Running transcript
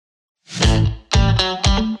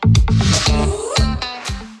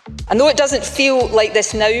And though it doesn't feel like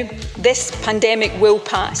this now, this pandemic will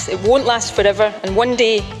pass. It won't last forever, and one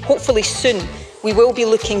day, hopefully soon, we will be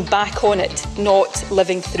looking back on it, not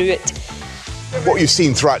living through it. What you've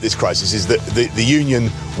seen throughout this crisis is that the union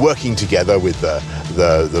working together with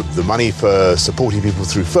the money for supporting people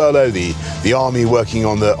through furlough, the army working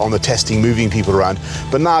on the testing, moving people around.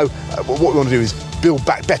 But now what we want to do is build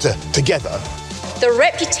back better together. The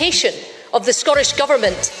reputation of the Scottish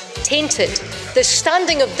Government tainted, the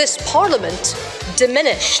standing of this Parliament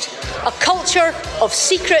diminished, a culture of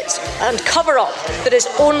secret and cover-up that is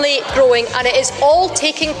only growing, and it is all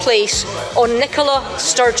taking place on Nicola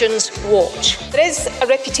Sturgeon's watch. There is a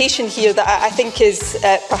reputation here that I think is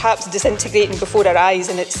perhaps disintegrating before our eyes,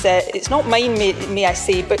 and it's not mine, may I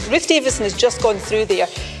say, but Ruth Davison has just gone through there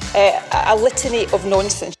a litany of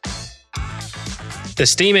nonsense. The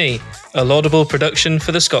Steamy, a laudable production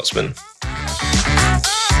for the Scotsman.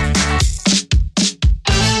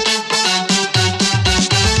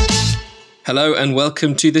 Hello and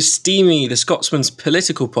welcome to The Steamy, the Scotsman's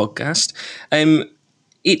political podcast.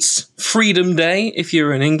 It's Freedom Day if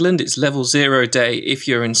you're in England. It's Level Zero Day if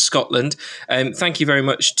you're in Scotland. Thank you very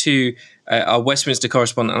much to our Westminster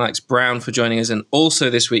correspondent, Alex Brown, for joining us. And also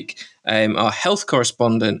this week, our health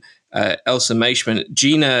correspondent, Elsa Maishman.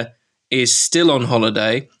 Gina is still on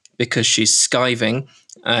holiday because she's skiving.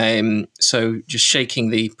 So just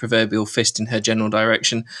shaking the proverbial fist in her general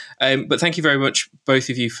direction. But thank you very much, both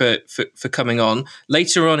of you, for coming on.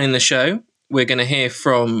 Later on in the show, we're going to hear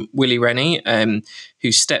from Willie Rennie,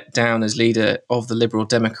 who stepped down as leader of the Liberal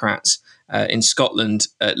Democrats in Scotland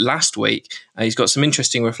last week. He's got some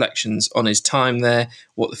interesting reflections on his time there,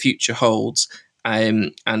 what the future holds,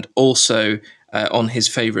 and also on his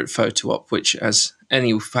favourite photo op, which, as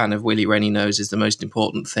any fan of Willie Rennie knows, is the most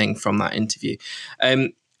important thing from that interview.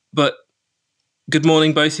 But good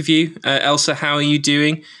morning, both of you. Elsa, how are you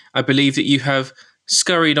doing? I believe that you have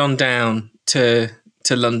scurried on down to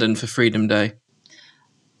London for Freedom Day.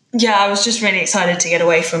 Yeah, I was just really excited to get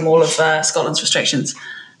away from all of Scotland's restrictions.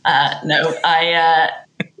 I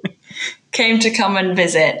came to come and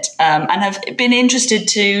visit and have been interested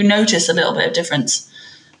to notice a little bit of difference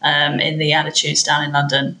in the attitudes down in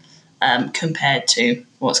London compared to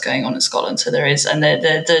what's going on in Scotland. So there is, and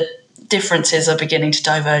the differences are beginning to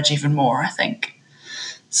diverge even more, I think.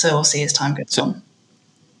 So we'll see as time goes on.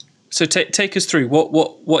 So take us through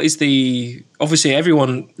what is the, obviously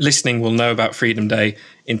everyone listening will know about Freedom Day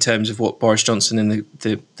in terms of what Boris Johnson and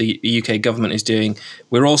the UK government is doing.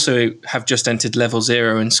 We're also have just entered Level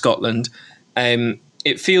Zero in Scotland.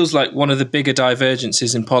 It feels like one of the bigger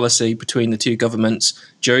divergences in policy between the two governments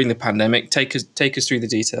during the pandemic. Take us through the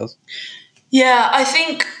details. Yeah, I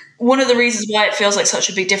think one of the reasons why it feels like such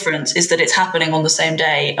a big difference is that it's happening on the same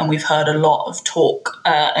day, and we've heard a lot of talk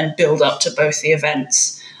and build up to both the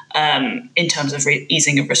events in terms of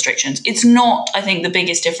easing of restrictions. It's not, I think, the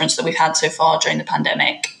biggest difference that we've had so far during the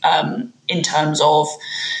pandemic in terms of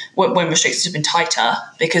when restrictions have been tighter,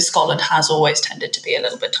 because Scotland has always tended to be a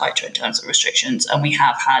little bit tighter in terms of restrictions, and we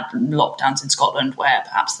have had lockdowns in Scotland where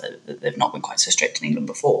perhaps they've not been quite so strict in England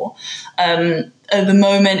before. At the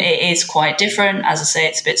moment, it is quite different. As I say,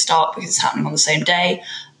 it's a bit stark because it's happening on the same day.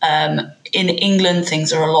 In England,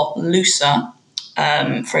 things are a lot looser.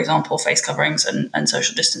 For example, face coverings and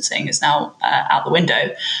social distancing is now out the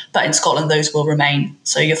window. But in Scotland, those will remain.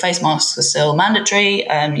 So your face masks are still mandatory.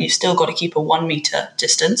 You've still got to keep a 1 metre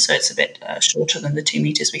distance. So it's a bit shorter than the 2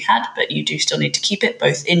 metres we had, but you do still need to keep it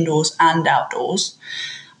both indoors and outdoors.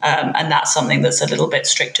 And that's something that's a little bit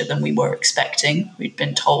stricter than we were expecting. We'd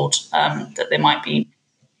been told that they might be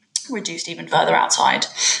reduced even further outside,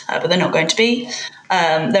 but they're not going to be.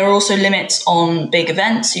 There are also limits on big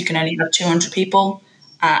events. You can only have 200 people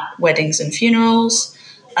at weddings and funerals,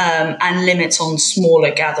 and limits on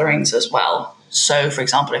smaller gatherings as well. So, for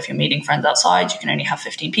example, if you're meeting friends outside, you can only have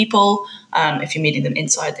 15 people. If you're meeting them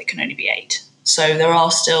inside, they can only be 8. So there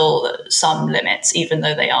are still some limits, even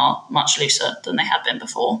though they are much looser than they have been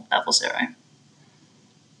before Level Zero.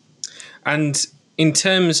 And in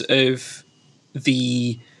terms of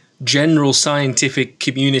the general scientific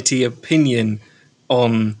community opinion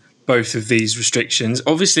on both of these restrictions,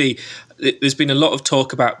 obviously there's been a lot of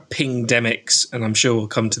talk about pingdemics, and I'm sure we'll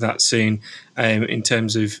come to that soon in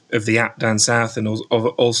terms of the app down south and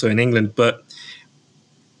also in England. But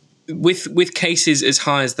with cases as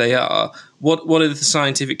high as they are, what are the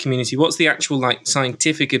scientific community, what's the actual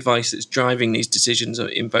scientific advice that's driving these decisions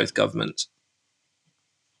in both governments?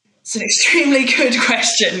 It's an extremely good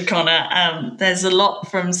question, Connor. There's a lot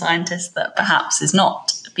from scientists that perhaps is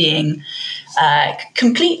not being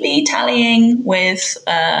completely tallying with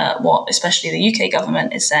what especially the UK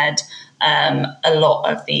government has said. A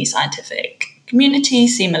lot of the scientific community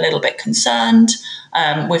seem a little bit concerned.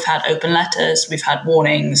 We've had open letters, we've had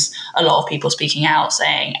warnings, a lot of people speaking out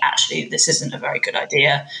saying, actually, this isn't a very good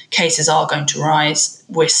idea. Cases are going to rise.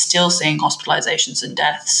 We're still seeing hospitalizations and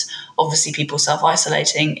deaths. Obviously, people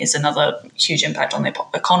self-isolating is another huge impact on the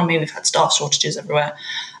economy. We've had staff shortages everywhere.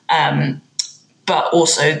 But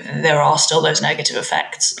also, there are still those negative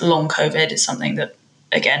effects. Long COVID is something that,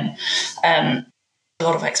 again, a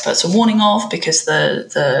lot of experts are warning of, because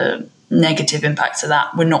the negative impacts of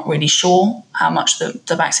that, we're not really sure how much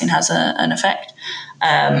the vaccine has an effect.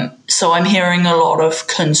 So I'm hearing a lot of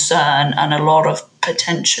concern, and a lot of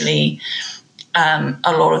potentially, a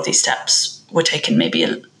lot of these steps were taken maybe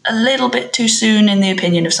a little bit too soon, in the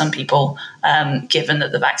opinion of some people, given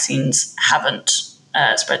that the vaccines haven't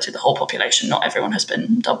spread to the whole population. Not everyone has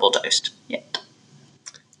been double dosed yet.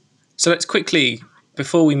 So let's quickly,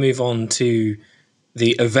 before we move on to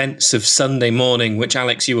the events of Sunday morning, which,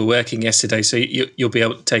 Alex, you were working yesterday, so you'll be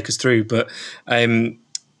able to take us through. But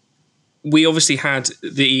we obviously had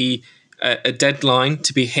a deadline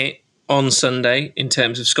to be hit on Sunday in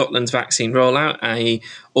terms of Scotland's vaccine rollout,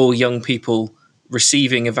 all young people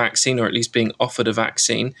receiving a vaccine, or at least being offered a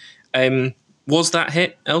vaccine. Was that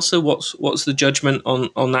hit, Elsa? What's the judgment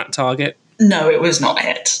on that target? No, it was not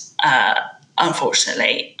hit.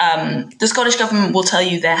 Unfortunately, the Scottish Government will tell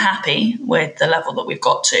you they're happy with the level that we've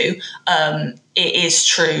got to. It is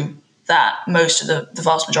true that most of the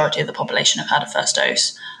vast majority of the population have had a first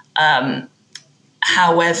dose.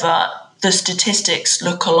 However, the statistics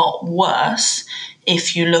look a lot worse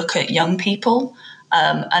if you look at young people.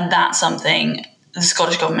 And that's something the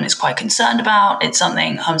Scottish Government is quite concerned about. It's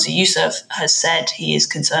something Humza Yousaf has said he is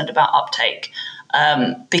concerned about uptake,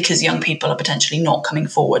 because young people are potentially not coming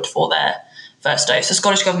forward for their first dose. The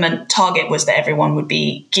Scottish Government target was that everyone would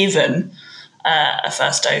be given a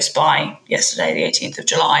first dose by yesterday, the 18th of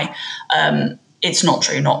July. It's not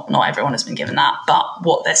true. Not everyone has been given that. But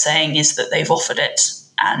what they're saying is that they've offered it.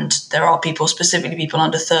 And there are people, specifically people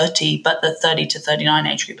under 30, but the 30 to 39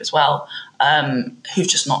 age group as well, who've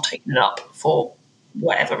just not taken it up for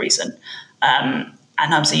whatever reason.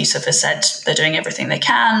 And Humza Yousaf has said they're doing everything they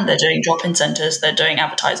can. They're doing drop-in centres. They're doing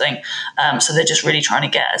advertising. So they're just really trying to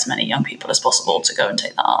get as many young people as possible to go and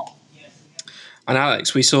take that up. And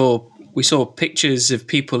Alex, we saw pictures of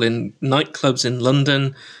people in nightclubs in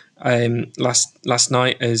London last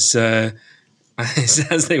night as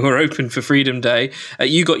they were open for Freedom Day.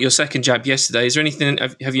 You got your second jab yesterday. Is there anything?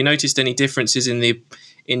 Have you noticed any differences in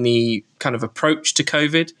the kind of approach to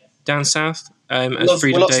COVID down south?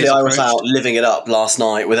 Obviously, I was out living it up last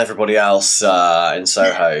night with everybody else in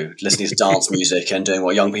Soho, listening to dance music and doing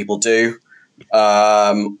what young people do. Or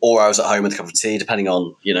I was at home with a cup of tea, depending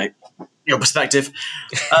on, your perspective.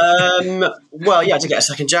 Well, yeah, I did get a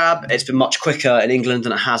second jab. It's been much quicker in England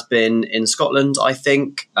than it has been in Scotland, I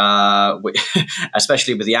think,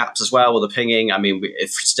 especially with the apps as well, with the pinging. I mean,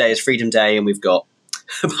 if today is Freedom Day and we've got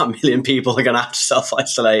about 1 million people are going to have to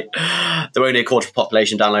self-isolate. There were only a quarter of the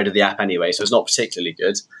population downloaded the app anyway, so it's not particularly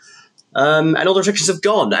good. And all the restrictions have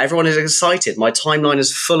gone. Everyone is excited. My timeline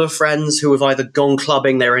is full of friends who have either gone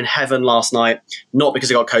clubbing, they were in heaven last night, not because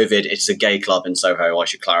they got COVID, it's a gay club in Soho, I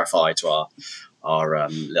should clarify to our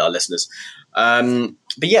listeners. But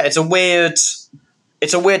yeah, it's a weird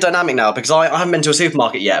dynamic now, because I haven't been to a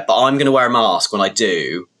supermarket yet, but I'm going to wear a mask when I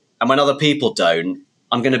do. And when other people don't,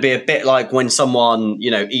 I'm going to be a bit like when someone,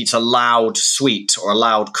 eats a loud sweet or a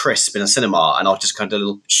loud crisp in a cinema, and I'll just kind of a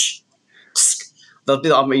little shh.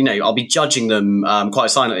 I'll be judging them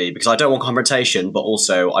quite silently, because I don't want confrontation, but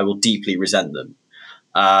also I will deeply resent them.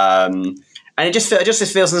 And it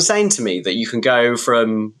just feels insane to me that you can go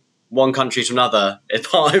from one country to another,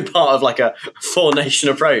 part of like a four-nation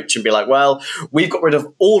approach, and be like, well, we've got rid of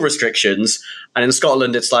all restrictions. And in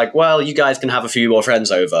Scotland, it's like, well, you guys can have a few more friends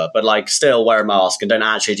over, but like still wear a mask and don't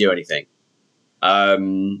actually do anything.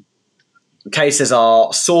 Cases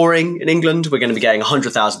are soaring in England. We're going to be getting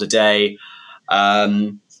 100,000 a day.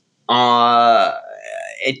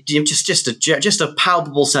 Just a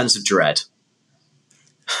palpable sense of dread.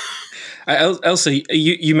 Elsa,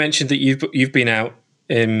 you mentioned that you've been out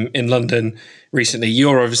in London recently. You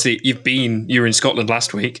were in Scotland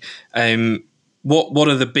last week. What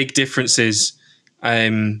are the big differences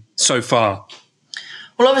so far?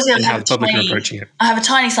 Well, obviously, I have a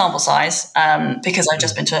tiny sample size because I've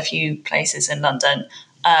just been to a few places in London.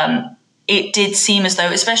 It did seem as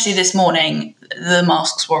though, especially this morning, the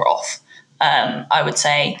masks were off. I would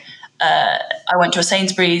say I went to a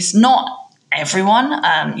Sainsbury's, not everyone.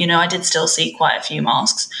 I did still see quite a few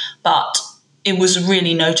masks, but it was a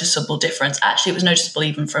really noticeable difference. Actually, it was noticeable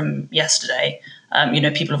even from yesterday.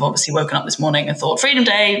 People have obviously woken up this morning and thought, Freedom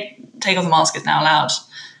Day, take off the mask is now allowed.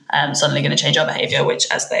 Suddenly going to change our behaviour, which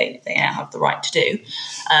as they now have the right to do.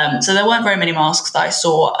 So there weren't very many masks that I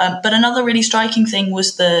saw. But another really striking thing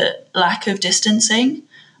was the lack of distancing,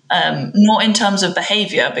 not in terms of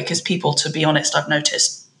behaviour, because people, to be honest, I've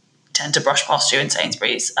noticed, tend to brush past you in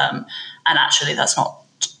Sainsbury's. And actually that's not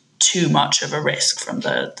too much of a risk from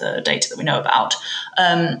the data that we know about.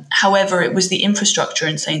 However, it was the infrastructure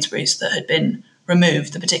in Sainsbury's that had been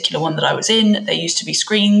removed. The particular one that I was in, there used to be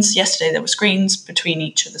screens. Yesterday there were screens between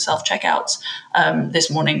each of the self-checkouts. This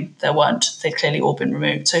morning there weren't. They'd clearly all been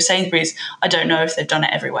removed. So Sainsbury's, I don't know if they've done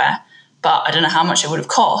it everywhere, but I don't know how much it would have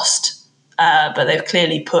cost, but they've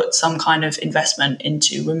clearly put some kind of investment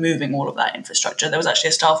into removing all of that infrastructure. There was actually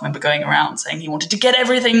a staff member going around saying he wanted to get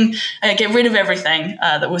rid of everything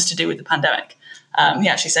that was to do with the pandemic. He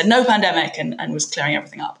actually said no pandemic and was clearing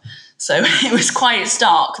everything up. So it was quite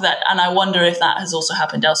stark and I wonder if that has also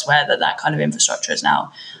happened elsewhere, that kind of infrastructure has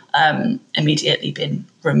now immediately been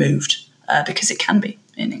removed, because it can be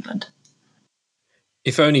in England.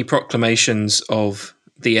 If only proclamations of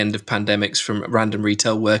the end of pandemics from random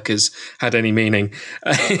retail workers had any meaning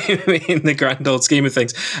in the grand old scheme of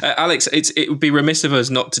things. Alex, it would be remiss of us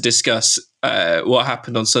not to discuss what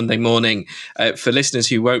happened on Sunday morning. For listeners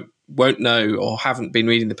who won't know or haven't been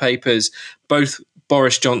reading the papers, both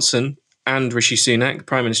Boris Johnson and Rishi Sunak,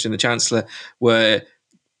 Prime Minister and the Chancellor, were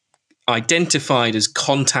identified as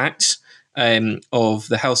contacts of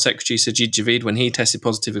the Health Secretary Sajid Javid when he tested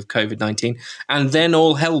positive of COVID-19, and then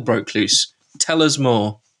all hell broke loose. Tell us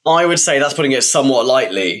more. I would say that's putting it somewhat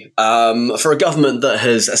lightly. For a government that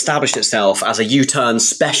has established itself as a U-turn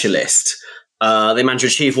specialist, they managed to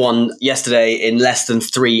achieve one yesterday in less than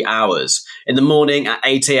 3 hours. In the morning at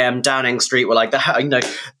 8 a.m, Downing Street were like,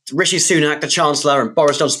 Rishi Sunak, the Chancellor, and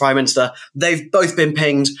Boris Johnson, Prime Minister, they've both been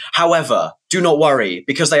pinged. However, do not worry,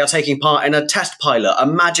 because they are taking part in a test pilot, a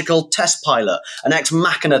magical test pilot, an ex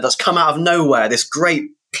machina that's come out of nowhere, this great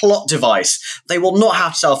plot device. They will not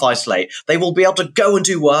have to self-isolate. They will be able to go and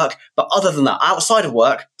do work, but other than that, outside of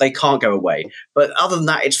work, they can't go away. But other than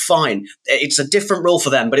that, it's fine. It's a different rule for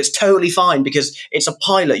them, but it's totally fine because it's a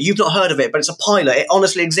pilot. You've not heard of it, but it's a pilot. It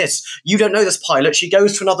honestly exists. You don't know this pilot. She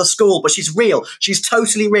goes to another school, but she's real. She's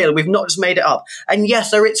totally real. We've not just made it up. And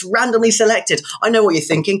yes, it's randomly selected. I know what you're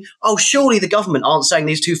thinking. Oh, surely the government aren't saying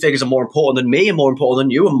these two figures are more important than me and more important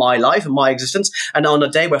than you and my life and my existence. And on a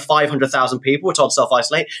day where 500,000 people were told to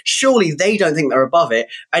self-isolate, surely they don't think they're above it.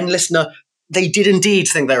 And listener, they did indeed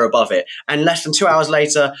think they were above it. And less than 2 hours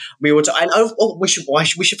later, we were we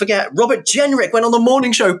should forget, Robert Jenrick went on the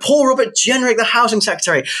morning show. Poor Robert Jenrick, the housing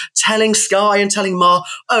secretary, telling Sky and telling Ma,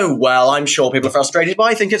 oh, well, I'm sure people are frustrated, but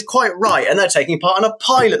I think it's quite right. And they're taking part in a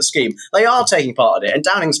pilot scheme. They are taking part in it. And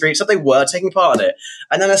Downing Street said they were taking part in it.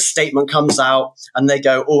 And then a statement comes out and they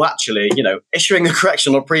go, oh, actually, issuing a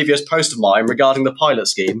correction on a previous post of mine regarding the pilot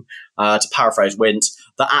scheme, to paraphrase Wint,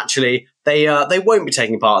 that actually they won't be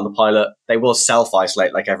taking part in the pilot. They will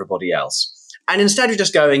self-isolate like everybody else. And instead of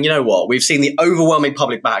just going, you know what, we've seen the overwhelming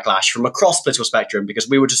public backlash from across the political spectrum because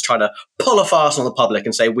we were just trying to pull a fast on the public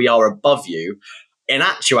and say we are above you. In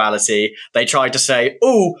actuality, they tried to say,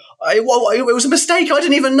 oh, it was a mistake. I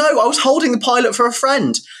didn't even know. I was holding the pilot for a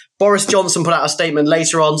friend. Boris Johnson put out a statement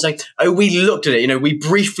later on saying, oh, we looked at it, we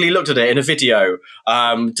briefly looked at it in a video,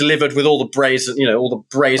 delivered with all the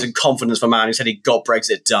brazen confidence of a man who said he got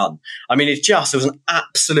Brexit done. I mean, it was an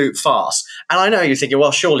absolute farce. And I know you're thinking,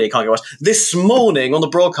 well, surely it can't get worse. This morning on the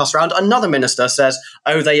broadcast round, another minister says,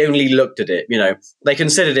 oh, they only looked at it, they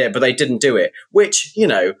considered it, but they didn't do it, which,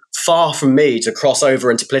 far from me to cross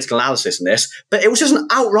over into political analysis in this, but it was just an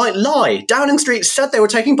outright lie. Downing Street said they were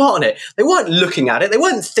taking part in it. They weren't looking at it. They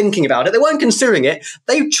weren't thinking about it. They weren't considering it.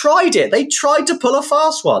 They tried it. They tried to pull a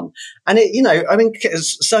fast one. And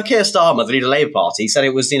Sir Keir Starmer, the leader of the Labour Party, said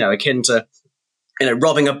it was, akin to,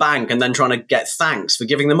 robbing a bank and then trying to get thanks for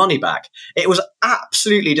giving the money back. It was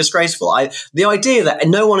absolutely disgraceful. The idea that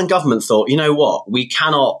no one in government thought, you know what, we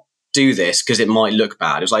cannot do this because it might look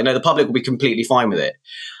bad. It was like, no, the public will be completely fine with it.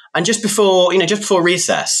 And just before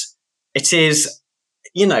recess, it is,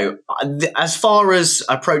 as far as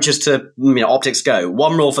approaches to optics go,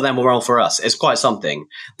 one rule for them, one rule for us is quite something.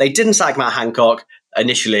 They didn't sack Matt Hancock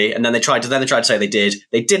initially, and then they tried to say they did.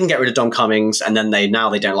 They didn't get rid of Dom Cummings, and then they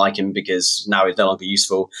don't like him because now he's no longer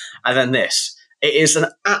useful. And then this. It is an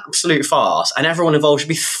absolute farce, and everyone involved should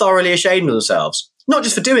be thoroughly ashamed of themselves. Not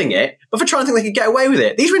just for doing it, but for trying to think they could get away with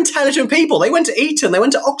it. These were intelligent people. They went to Eton. They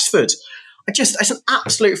went to Oxford. It's an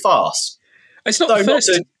absolute farce. It's not the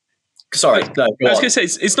first. Sorry, no, I was going to say,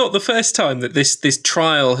 it's not the first time that this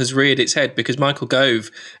trial has reared its head, because Michael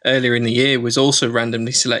Gove earlier in the year was also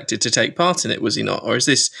randomly selected to take part in it, was he not? Or is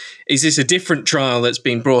this a different trial that's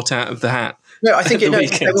been brought out of the hat? No, I think it's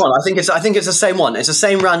the same one. I think it's the same one. It's the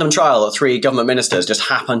same random trial that 3 government ministers just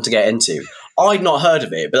happened to get into. I'd not heard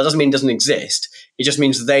of it, but that doesn't mean it doesn't exist. It just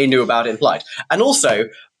means they knew about it and applied. And also,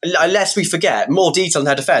 lest we forget, more detail in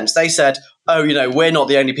their defence, they said, "Oh, we're not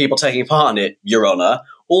the only people taking part in it, Your Honour.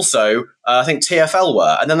 Also, I think TfL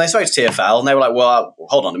were." And then they spoke to TfL and they were like, "Well,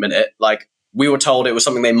 hold on a minute. Like, we were told it was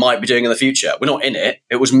something they might be doing in the future. We're not in it.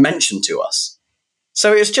 It was mentioned to us."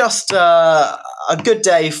 So it's just a good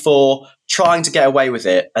day for trying to get away with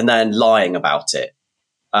it and then lying about it.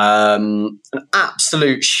 An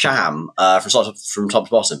absolute sham from top to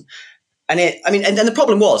bottom. And the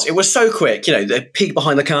problem was, it was so quick, the peek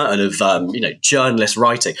behind the curtain of, journalist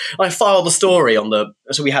writing. I filed a story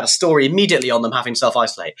so we had a story immediately on them having to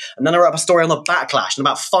self-isolate. And then I wrote up a story on the backlash. And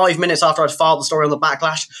about 5 minutes after I'd filed the story on the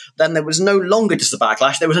backlash, then there was no longer just a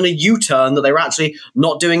backlash. There was a U-turn that they were actually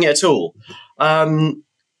not doing it at all.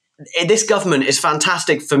 This government is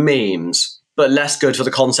fantastic for memes, but less good for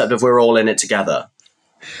the concept of we're all in it together.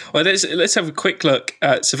 Well, let's have a quick look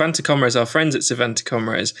at Savanta Comres. Our friends at Savanta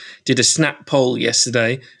Comres did a snap poll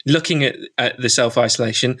yesterday looking at the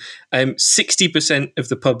self-isolation. 60% of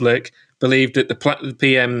the public believed that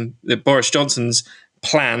that Boris Johnson's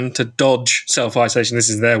plan to dodge self-isolation, this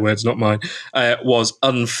is their words, not mine, was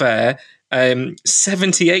unfair.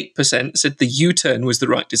 78% said the U-turn was the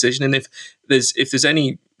right decision. And if there's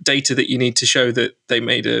any data that you need to show that they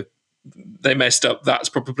messed up, that's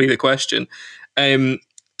probably the question.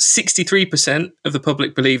 63% of the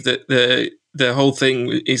public believe that the whole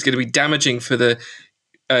thing is going to be damaging for the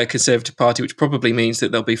Conservative Party, which probably means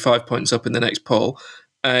that they'll be 5 points up in the next poll.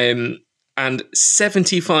 And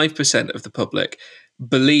 75% of the public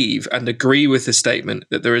believe and agree with the statement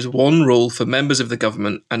that there is one rule for members of the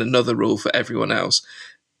government and another rule for everyone else.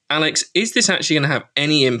 Alex, is this actually going to have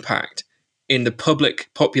any impact in the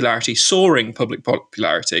soaring public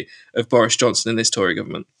popularity of Boris Johnson and this Tory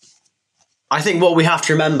government? I think what we have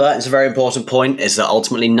to remember, it's a very important point, is that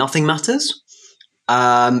ultimately nothing matters.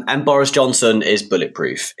 And Boris Johnson is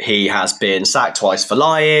bulletproof. He has been sacked twice for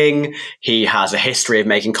lying. He has a history of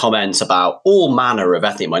making comments about all manner of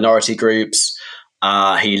ethnic minority groups.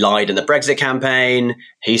 He lied in the Brexit campaign.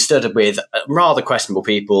 He stood with rather questionable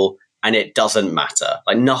people, and it doesn't matter.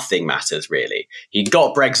 Like, nothing matters, really. He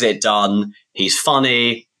got Brexit done. He's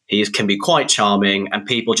funny. He can be quite charming, and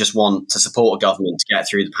people just want to support a government to get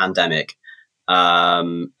through the pandemic.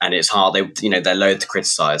 And it's hard. They're loath to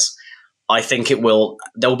criticise. I think there will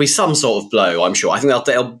be some sort of blow, I'm sure. I think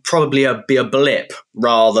there'll probably be a blip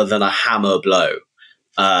rather than a hammer blow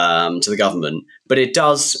to the government. But it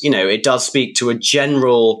does speak to a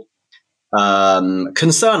general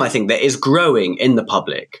concern, I think, that is growing in the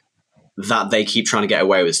public, that they keep trying to get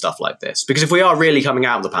away with stuff like this. Because if we are really coming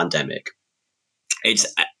out of the pandemic, it's,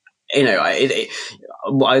 I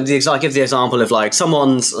give the example of like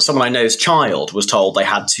someone I know's child was told they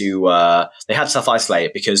had to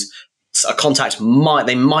self-isolate because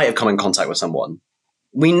they might have come in contact with someone.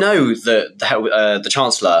 We know that the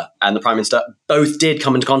Chancellor and the Prime Minister both did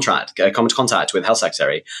come into contact with Health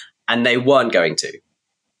Secretary, and they weren't going to.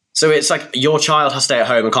 So it's like your child has to stay at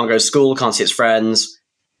home and can't go to school, can't see its friends,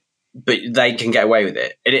 but they can get away with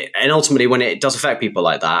it. And ultimately, when it does affect people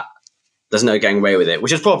like that, there's no getting away with it,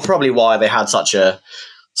 which is probably why they had such a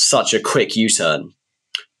quick U-turn.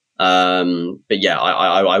 But yeah,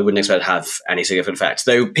 I wouldn't expect it to have any significant effect.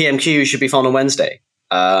 Though PMQ should be fun on Wednesday.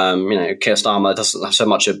 Keir Starmer doesn't have so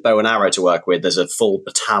much a bow and arrow to work with. There's a full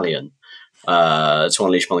battalion to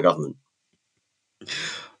unleash upon the government.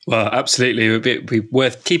 Well, absolutely. It would be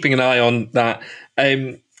worth keeping an eye on that.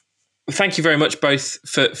 Thank you very much both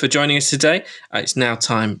for joining us today. It's now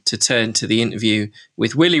time to turn to the interview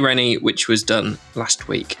with Willie Rennie, which was done last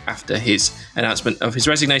week after his announcement of his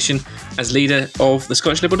resignation as leader of the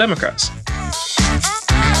Scottish Liberal Democrats.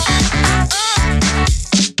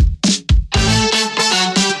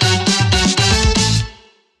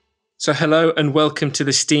 So hello and welcome to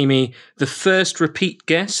the first repeat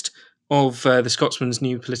guest of the Scotsman's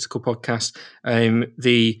new political podcast,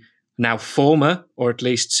 the now former, or at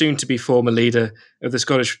least soon to be former leader of the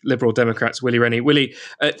Scottish Liberal Democrats, Willie Rennie. Willie,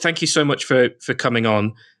 thank you so much for coming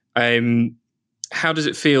on. How does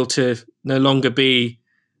it feel to no longer be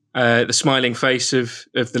the smiling face of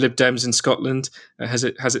the Lib Dems in Scotland? Has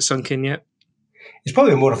it sunk in yet? It's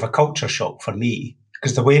probably more of a culture shock for me,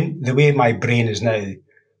 because the way my brain is now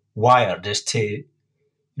wired is to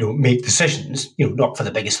make decisions, not for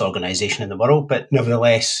the biggest organisation in the world, but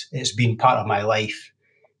nevertheless, it's been part of my life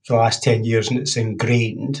for the last 10 years and it's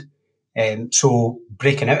ingrained. So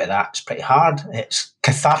breaking out of that is pretty hard. It's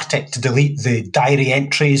cathartic to delete the diary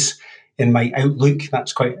entries in my Outlook.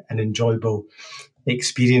 That's quite an enjoyable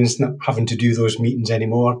experience, not having to do those meetings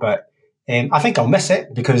anymore. But I think I'll miss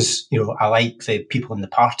it because, I like the people in the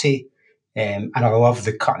party and I love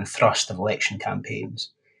the cut and thrust of election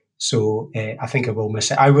campaigns. So I think I will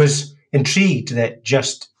miss it. I was intrigued that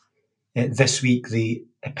just this week, the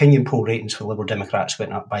opinion poll ratings for Liberal Democrats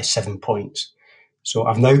went up by 7 points. So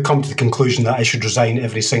I've now come to the conclusion that I should resign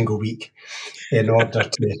every single week in order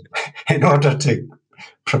to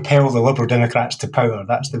propel the Liberal Democrats to power.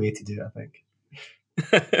 That's the way to do it, I think.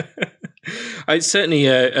 It's certainly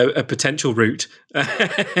a potential route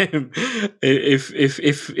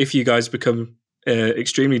if you guys become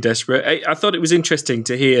extremely desperate. I thought it was interesting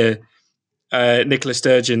to hear Nicola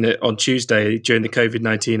Sturgeon on Tuesday during the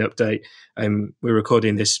COVID-19 update. We're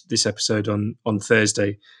recording this episode on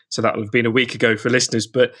Thursday, so that will have been a week ago for listeners.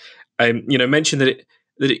 But mentioned that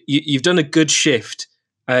you've done a good shift.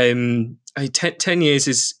 10 years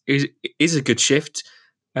is a good shift.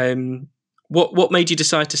 What made you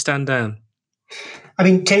decide to stand down? I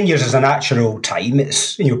mean, 10 years is a natural time.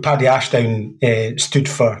 It's, Paddy Ashdown stood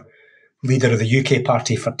for leader of the UK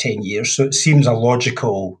party for 10 years, so it seems a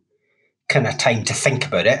logical kind of time to think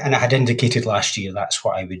about it. And I had indicated last year that's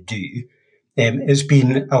what I would do. It's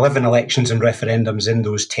been 11 elections and referendums in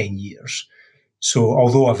those 10 years. So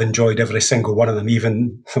although I've enjoyed every single one of them,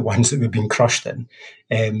 even the ones that we've been crushed in,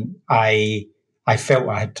 I felt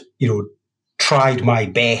I had, tried my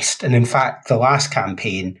best. And in fact, the last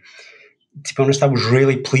campaign, to be honest, I was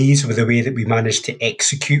really pleased with the way that we managed to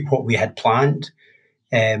execute what we had planned.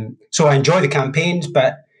 So I enjoy the campaigns,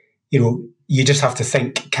 but, you just have to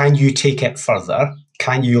think, can you take it further?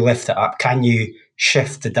 Can you lift it up? Can you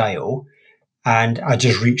shift the dial? And I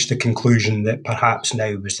just reached the conclusion that perhaps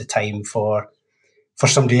now was the time for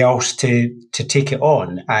somebody else to take it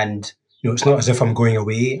on. And, it's not as if I'm going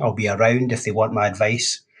away. I'll be around if they want my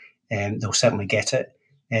advice. They'll certainly get it.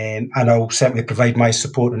 And I'll certainly provide my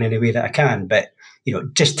support in any way that I can. But,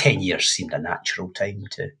 just 10 years seemed a natural time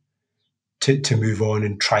to move on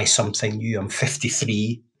and try something new. I'm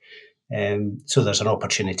 53. So there's an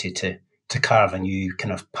opportunity to carve a new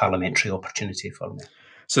kind of parliamentary opportunity for me.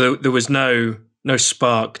 So there was no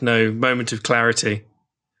spark, no moment of clarity.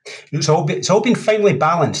 It's all been finely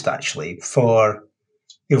balanced, actually. For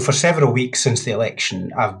several weeks since the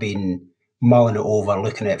election, I've been mulling it over,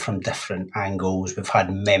 looking at it from different angles. We've had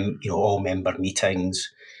all member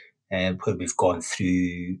meetings where we've gone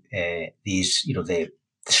through these, the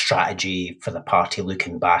strategy for the party,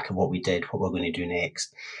 looking back at what we did, what we're going to do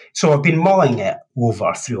next. So I've been mulling it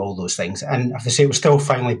over through all those things. And as I say, it was still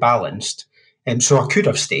finely balanced. So I could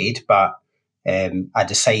have stayed, but I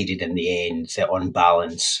decided in the end that on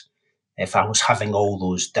balance, if I was having all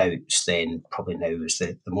those doubts, then probably now was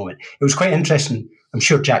the moment. It was quite interesting. I'm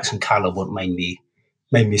sure Jackson Carlow won't mind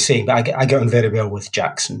me saying, but I get on very well with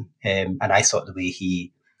Jackson. And I thought the way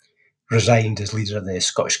he resigned as leader of the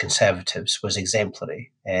Scottish Conservatives was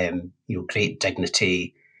exemplary. Great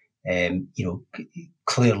dignity.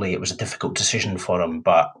 Clearly it was a difficult decision for him,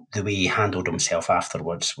 but the way he handled himself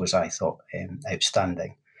afterwards was, I thought,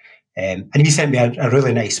 outstanding. And he sent me a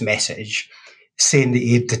really nice message saying that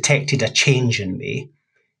he had detected a change in me,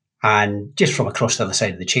 and just from across the other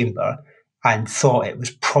side of the chamber, and thought it was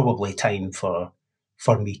probably time for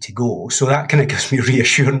me to go. So that kind of gives me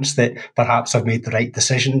reassurance that perhaps I've made the right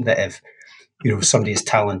decision, that if, somebody as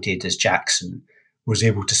talented as Jackson was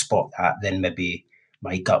able to spot that, then maybe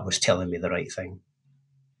my gut was telling me the right thing.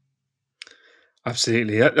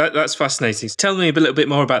 Absolutely. That's fascinating. Tell me a little bit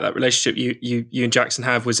more about that relationship you and Jackson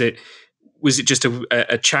have. Was it just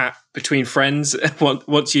a chat between friends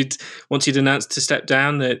once you'd announced to step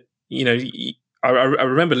down? That I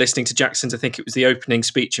remember listening to Jackson's. I think it was the opening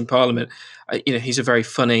speech in Parliament. He's a very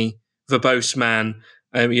funny, verbose man.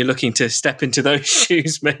 You're looking to step into those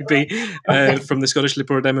shoes, maybe from the Scottish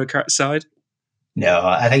Liberal Democrat side. No,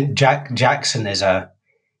 I think Jackson is a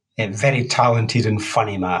very talented and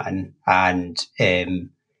funny man, and he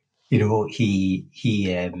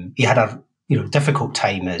had a difficult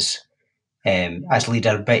time as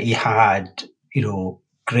leader, but he had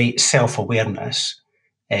great self-awareness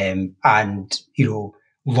and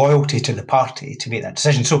loyalty to the party to make that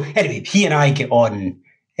decision. So anyway, he and I get on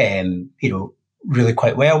really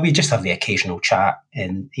quite well. We just have the occasional chat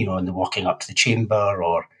in the walking up to the chamber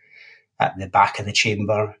or at the back of the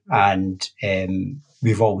chamber, and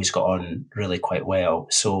we've always got on really quite well.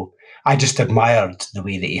 So I just admired the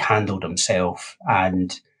way that he handled himself,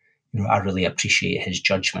 and I really appreciate his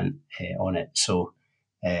judgment on it. So,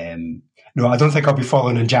 and No, I don't think I'll be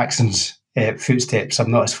following in Jackson's footsteps.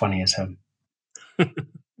 I'm not as funny as him.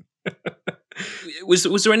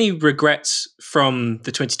 Was there any regrets from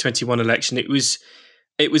the 2021 election? It was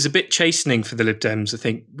a bit chastening for the Lib Dems, I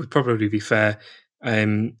think would probably be fair,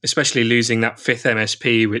 especially losing that fifth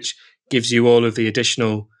MSP, which gives you all of the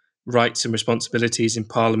additional rights and responsibilities in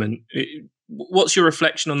Parliament. What's your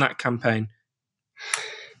reflection on that campaign?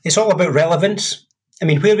 It's all about relevance. I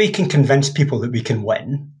mean, where we can convince people that we can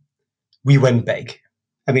win, we win big.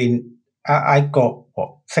 I mean, I got,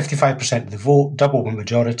 55% of the vote, double the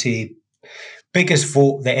majority, biggest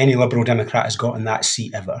vote that any Liberal Democrat has got in that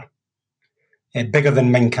seat ever. Bigger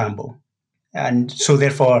than Ming Campbell. And so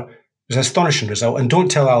therefore, it was an astonishing result. And don't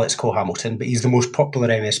tell Alex Cole-Hamilton, but he's the most popular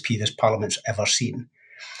MSP this Parliament's ever seen.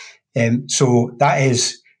 So that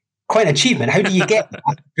is quite an achievement. How do you get that?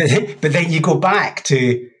 But then you go back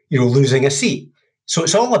to, losing a seat. So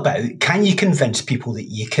it's all about, can you convince people that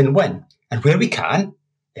you can win? And where we can,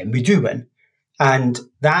 then we do win. And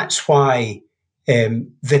that's why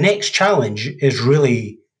the next challenge is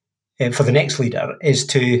really, for the next leader, is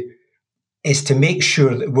to make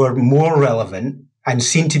sure that we're more relevant and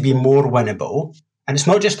seen to be more winnable. And it's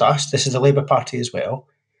not just us, this is the Labour Party as well,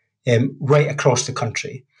 right across the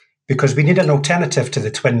country. Because we need an alternative to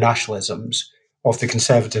the twin nationalisms of the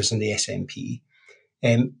Conservatives and the SNP.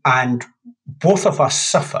 And both of us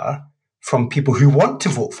suffer from people who want to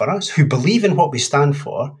vote for us, who believe in what we stand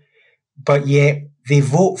for, but yet they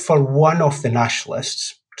vote for one of the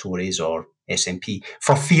nationalists, Tories or SNP,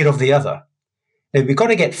 for fear of the other. Now, we've got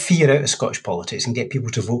to get fear out of Scottish politics and get people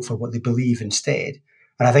to vote for what they believe instead.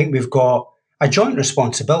 And I think we've got a joint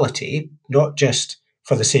responsibility, not just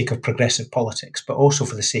for the sake of progressive politics, but also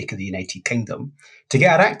for the sake of the United Kingdom, to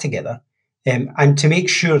get our act together and to make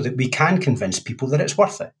sure that we can convince people that it's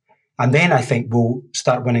worth it. And then I think we'll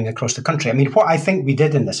start winning across the country. I mean, what I think we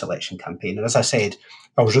did in this election campaign, and as I said,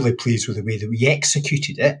 I was really pleased with the way that we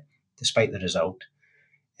executed it, despite the result,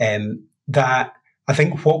 that I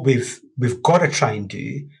think what we've got to try and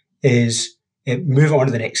do is move on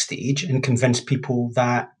to the next stage and convince people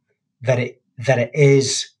that it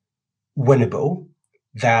is winnable,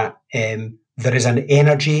 that there is an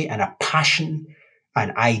energy and a passion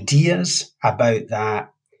and ideas about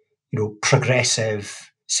that, progressive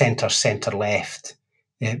centre-left,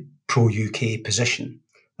 pro-UK position.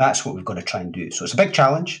 That's what we've got to try and do. So it's a big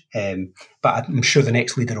challenge, but I'm sure the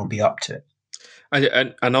next leader will be up to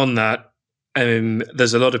it. And on that,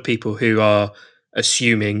 there's a lot of people who are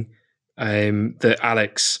assuming that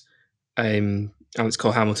Alex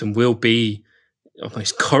Cole-Hamilton will be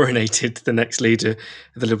almost coronated the next leader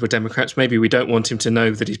of the Liberal Democrats. Maybe we don't want him to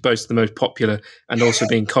know that he's both the most popular and also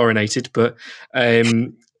being coronated. But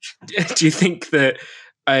do you think that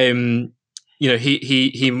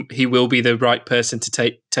he will be the right person to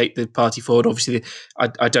take the party forward? Obviously,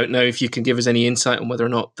 I don't know if you can give us any insight on whether or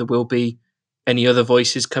not there will be any other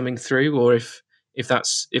voices coming through, or if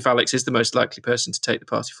Alex is the most likely person to take the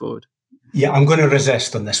party forward. Yeah, I'm going to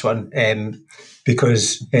resist on this one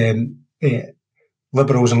because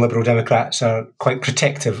Liberals and Liberal Democrats are quite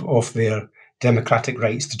protective of their democratic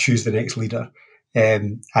rights to choose the next leader,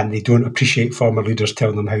 and they don't appreciate former leaders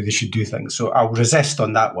telling them how they should do things. So I'll resist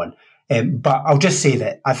on that one. But I'll just say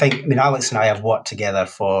that Alex and I have worked together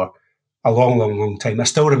for a long, long, long time. I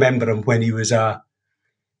still remember him when he was a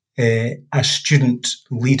student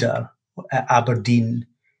leader at Aberdeen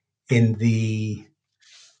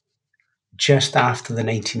just after the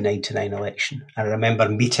 1999 election. I remember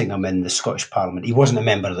meeting him in the Scottish Parliament. He wasn't a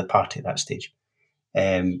member of the party at that stage.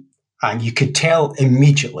 And you could tell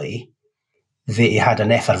immediately that he had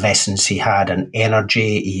an effervescence, he had an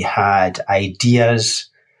energy, he had ideas,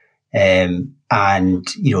 and,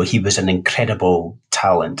 he was an incredible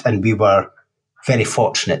talent. And we were very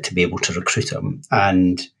fortunate to be able to recruit him.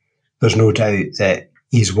 And there's no doubt that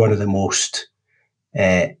he's one of the most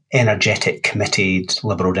energetic, committed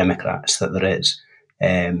Liberal Democrats that there is.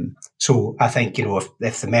 So I think,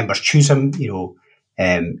 if the members choose him,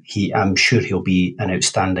 I'm sure he'll be an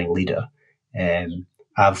outstanding leader.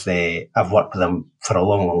 I've worked with him for a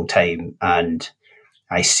long, long time, and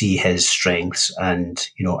I see his strengths, and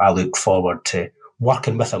I look forward to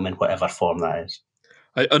working with him in whatever form that is.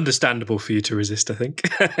 Understandable for you to resist, I think,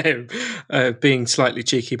 being slightly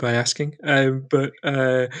cheeky by asking. I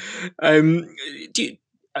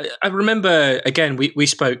remember, again, we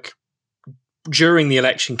spoke during the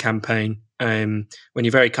election campaign when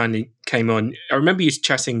you very kindly came on. I remember you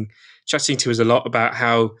chatting to us a lot about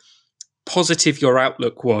how positive your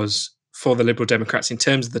outlook was for the Liberal Democrats in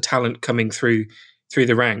terms of the talent coming through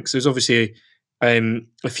the ranks. There's obviously a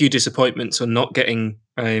few disappointments on not getting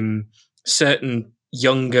certain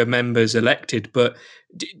younger members elected, but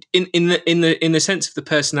in the sense of the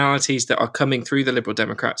personalities that are coming through the Liberal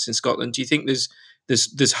Democrats in Scotland, do you think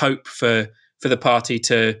there's hope for the party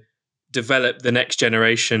to develop the next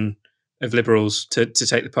generation of Liberals to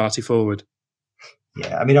take the party forward?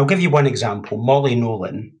 Yeah, I mean, I'll give you one example. Molly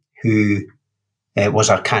Nolan, who was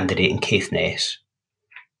our candidate in Caithness.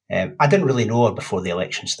 I didn't really know her before the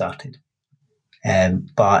election started,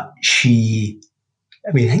 but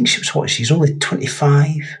I think she's only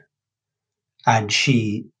 25, and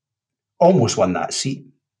she almost won that seat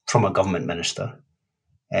from a government minister.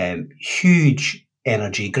 Huge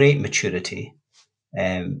energy, great maturity.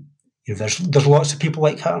 There's lots of people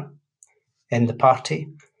like her in the party.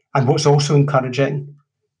 And what's also encouraging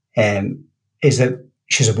is that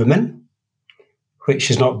she's a woman, which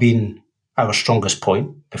has not been our strongest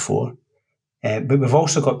point before. But we've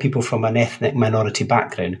also got people from an ethnic minority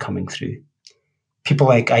background coming through. People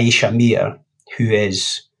like Aisha Mir, who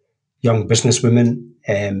is a young businesswoman,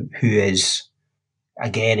 who is,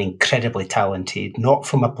 again, incredibly talented, not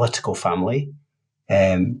from a political family,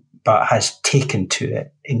 but has taken to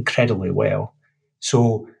it incredibly well.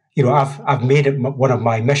 So, I've made it one of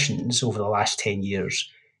my missions over the last 10 years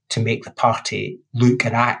to make the party look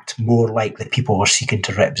and act more like the people we're seeking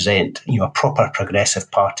to represent, a proper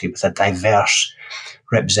progressive party with a diverse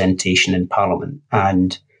representation in Parliament.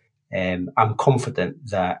 And I'm confident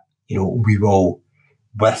that, we will,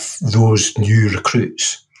 with those new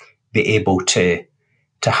recruits, be able to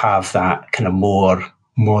have that kind of more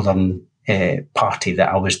modern party that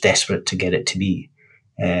I was desperate to get it to be.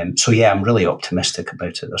 So yeah, I'm really optimistic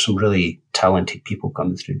about it. There's some really talented people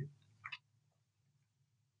coming through.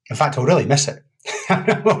 In fact, I'll really miss it.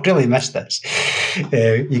 I'll really miss this.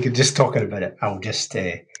 You can just talking about it. I'll just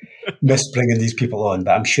miss bringing these people on,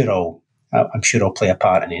 but I'm sure I'll play a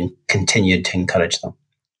part and continue to encourage them.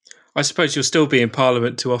 I suppose you'll still be in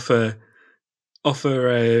Parliament to offer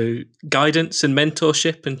guidance and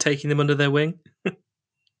mentorship and taking them under their wing.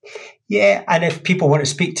 Yeah, and if people want to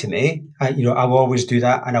speak to me, I'll always do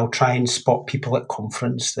that, and I'll try and spot people at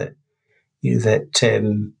conference that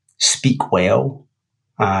speak well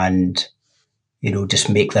and just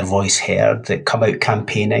make their voice heard, that come out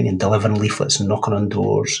campaigning and delivering leaflets and knocking on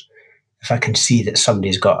doors. If I can see that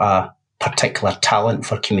somebody's got a particular talent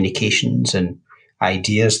for communications and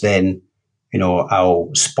ideas, then I'll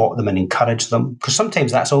spot them and encourage them, because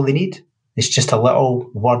sometimes that's all they need. It's just a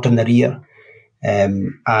little word in their ear.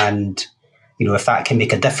 And if that can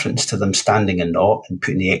make a difference to them standing and not and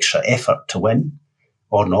putting the extra effort to win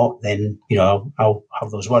or not, then I'll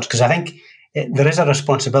have those words, because I think there is a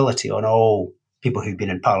responsibility on all people who've been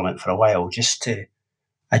in Parliament for a while just to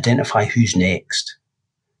identify who's next,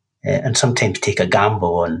 and sometimes take a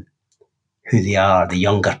gamble on who they are, the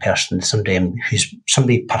younger person,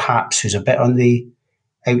 somebody perhaps who's a bit on the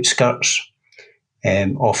outskirts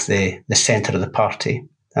of the centre of the party.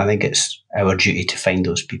 I think it's our duty to find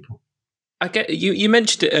those people. I get you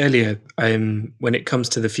mentioned it earlier when it comes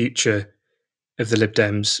to the future of the Lib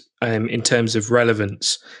Dems in terms of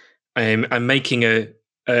relevance and making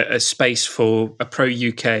a space for a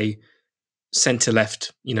pro-UK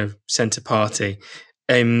centre-left, centre party.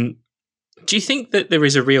 Do you think that there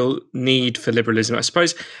is a real need for liberalism? I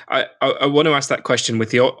suppose I want to ask that question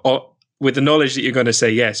with the knowledge that you're going to say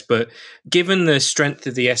yes, but given the strength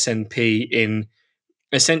of the SNP in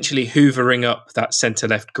essentially hoovering up that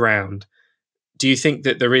centre-left ground, do you think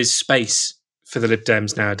that there is space for the Lib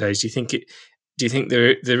Dems nowadays? Do you think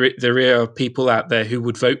there are people out there who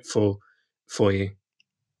would vote for you?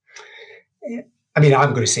 I mean, I'm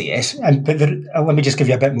going to say yes, but let me just give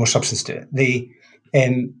you a bit more substance to it. The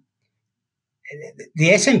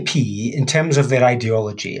SNP, in terms of their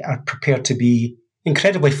ideology, are prepared to be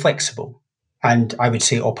incredibly flexible and, I would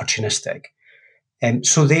say, opportunistic.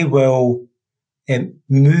 So they will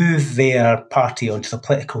move their party onto the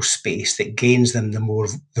political space that gains them the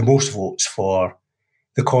most votes for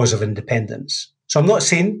the cause of independence. So I'm not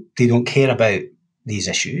saying they don't care about these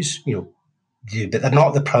issues, but they're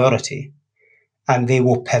not the priority, and they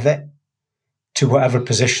will pivot to whatever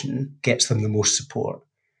position gets them the most support.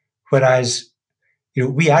 Whereas,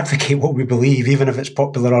 we advocate what we believe, even if it's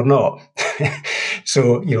popular or not.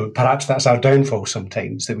 So, perhaps that's our downfall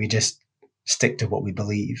sometimes, that we just stick to what we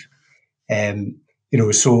believe.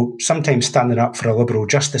 So sometimes standing up for a liberal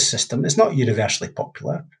justice system is not universally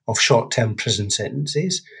popular, of short-term prison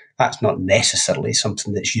sentences. That's not necessarily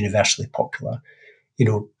something that's universally popular.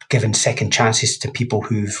 Giving second chances to people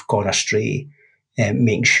who've gone astray,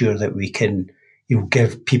 making sure that we can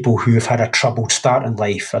give people who have had a troubled start in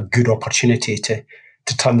life a good opportunity to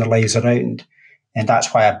turn their lives around. And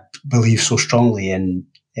that's why I believe so strongly in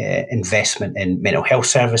investment in mental health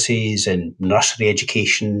services and nursery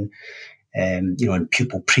education, and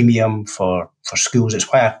pupil premium for schools.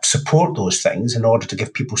 It's why I support those things in order to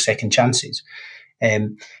give people second chances.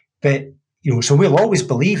 But so we'll always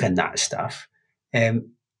believe in that stuff.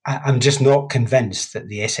 I'm just not convinced that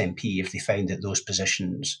the SNP, if they found that those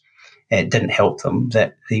positions didn't help them,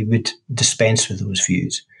 that they would dispense with those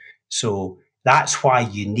views. So that's why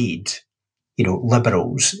you need,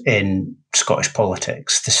 liberals in Scottish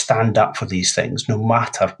politics to stand up for these things, no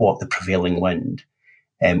matter what the prevailing wind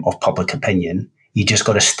of public opinion. You just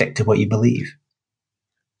got to stick to what you believe.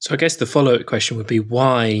 So I guess the follow-up question would be,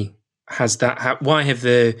 why has that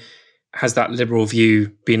liberal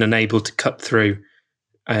view been unable to cut through,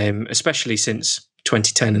 especially since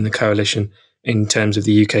 2010 in the coalition, in terms of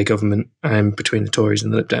the UK government between the Tories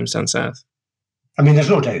and the Lib Dems down south? I mean, there's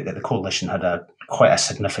no doubt that the coalition had quite a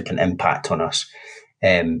significant impact on us.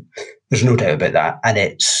 There's no doubt about that. And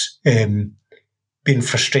it's been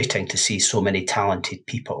frustrating to see so many talented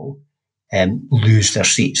people lose their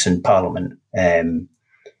seats in Parliament, from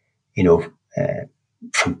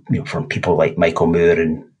people like Michael Moore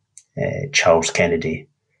and Charles Kennedy,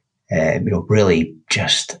 really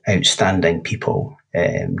just outstanding people,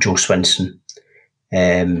 Joe Swinson,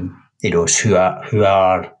 who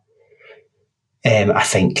are I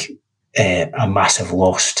think, a massive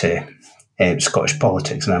loss to Scottish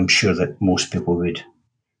politics, and I'm sure that most people would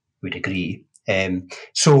agree. But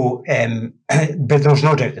there's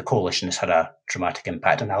no doubt the coalition has had a dramatic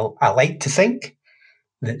impact, and I like to think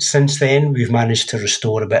that since then we've managed to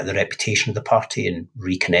restore a bit of the reputation of the party and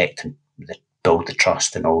reconnect and build the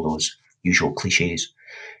trust and all those usual cliches.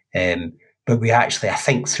 But we actually, I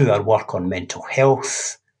think, through our work on mental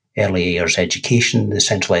health, early years education, the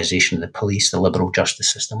centralisation of the police, the liberal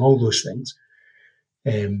justice system, all those things,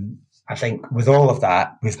 I think with all of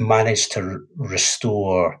that, we've managed to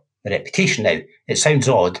restore the reputation. Now, it sounds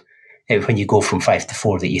odd when you go from 5 to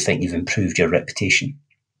 4 that you think you've improved your reputation.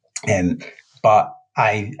 But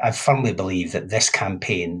I firmly believe that this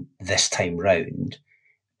campaign, this time round,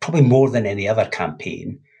 probably more than any other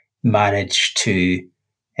campaign, managed to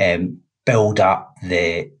build up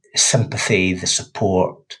the sympathy, the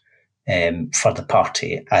support for the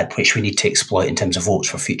party, which we need to exploit in terms of votes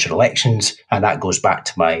for future elections. And that goes back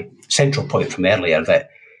to my central point from earlier, that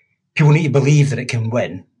people need to believe that it can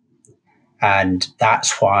win. And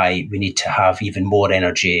that's why we need to have even more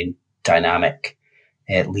energy and dynamic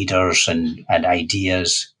leaders and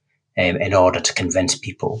ideas in order to convince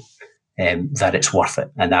people that it's worth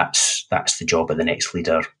it. And that's the job of the next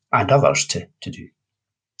leader and others to do.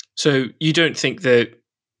 So you don't think that,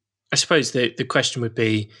 I suppose the question would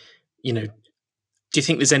be, do you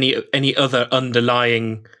think there's any other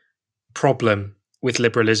underlying problem with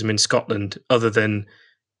liberalism in Scotland other than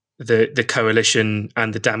the coalition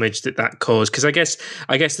and the damage that caused? Because I guess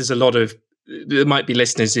there's a lot of, there might be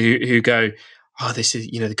listeners who go, oh, this is,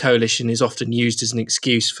 the coalition is often used as an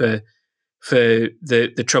excuse for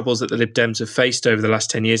the troubles that the Lib Dems have faced over the last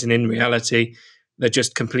 10 years. And in reality, they're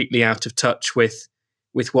just completely out of touch with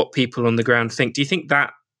what people on the ground think. Do you think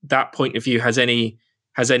that point of view has any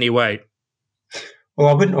weight? Well,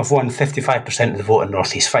 I wouldn't have won 55% of the vote in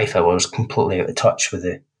North East Fife. I was completely out of touch with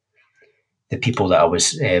the people that I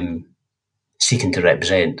was seeking to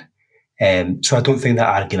represent. So I don't think that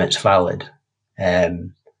argument's valid.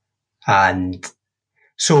 And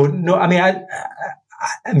so, no, I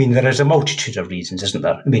mean, there is a multitude of reasons, isn't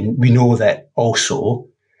there? I mean, we know that also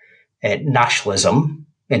nationalism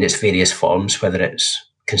in its various forms, whether it's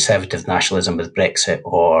conservative nationalism with Brexit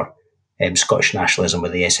or Scottish nationalism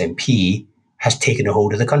with the SNP, has taken a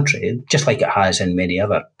hold of the country, just like it has in many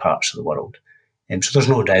other parts of the world. So there's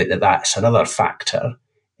no doubt that that's another factor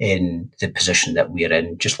in the position that we're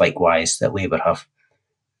in, just likewise that Labour have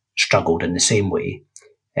struggled in the same way.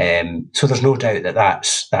 So there's no doubt that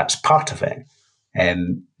that's part of it.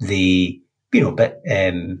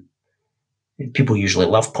 People usually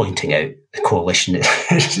love pointing out the coalition.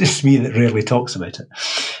 It's just me that rarely talks about it.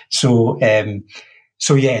 So I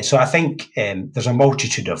think there's a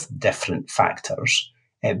multitude of different factors,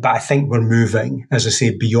 but I think we're moving, as I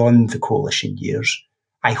say, beyond the coalition years.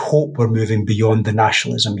 I hope we're moving beyond the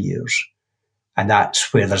nationalism years, and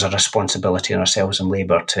that's where there's a responsibility on ourselves in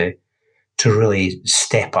Labour to really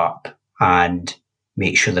step up and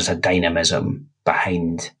make sure there's a dynamism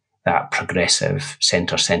behind that progressive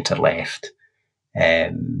centre left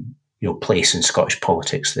place in Scottish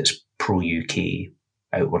politics that's pro-UK,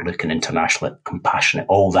 outward-looking, international, compassionate.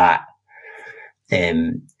 All that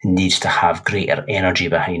needs to have greater energy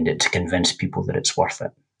behind it to convince people that it's worth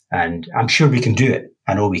it. And I'm sure we can do it.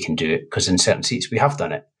 I know we can do it because in certain seats we have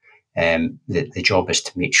done it. The job is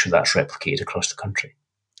to make sure that's replicated across the country.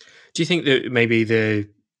 Do you think that maybe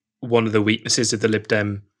one of the weaknesses of the Lib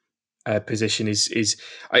Dem position is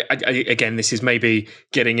again, this is maybe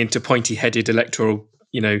getting into pointy-headed electoral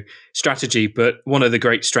strategy, but one of the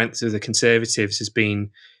great strengths of the Conservatives has been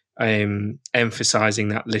emphasising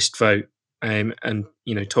that list vote, and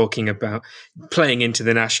talking about playing into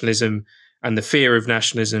the nationalism and the fear of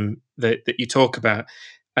nationalism that you talk about.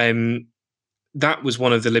 That was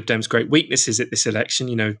one of the Lib Dems' great weaknesses at this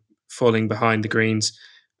election, falling behind the Greens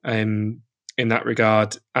in that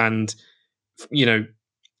regard. And,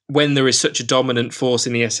 when there is such a dominant force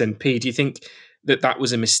in the SNP, do you think that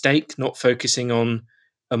was a mistake, not focusing on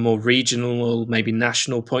a more regional or maybe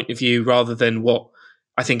national point of view, rather than what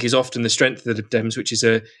I think is often the strength of the Lib Dems, which is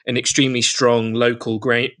an extremely strong local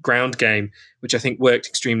ground game, which I think worked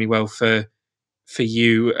extremely well for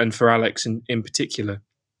you and for Alex in particular?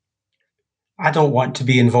 I don't want to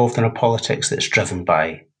be involved in a politics that's driven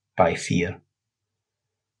by fear.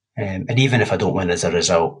 And even if I don't win as a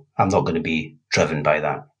result, I'm not going to be driven by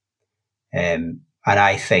that. And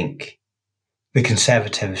I think the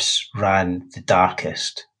Conservatives ran the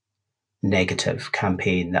darkest negative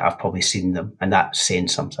campaign that I've probably seen them, and that's saying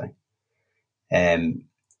something.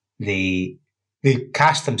 They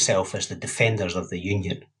cast themselves as the defenders of the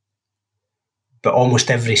union, but almost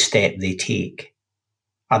every step they take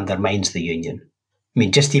undermines the union. I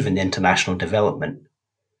mean, just even the international development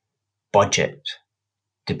budget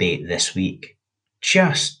debate this week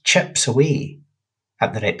just chips away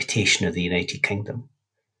at the reputation of the United Kingdom.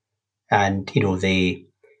 And,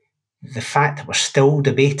 the fact that we're still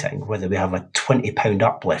debating whether we have a £20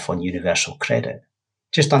 uplift on universal credit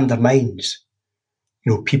just undermines,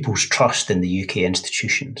 people's trust in the UK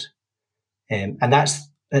institutions. And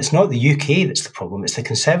it's not the UK that's the problem, it's the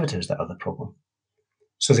Conservatives that are the problem.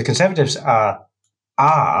 So the Conservatives are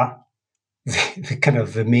the kind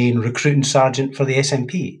of the main recruiting sergeant for the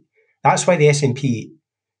SNP. That's why the SNP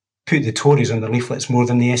put the Tories on the leaflets more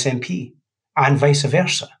than the SNP, and vice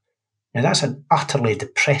versa. Now, that's an utterly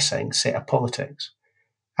depressing set of politics.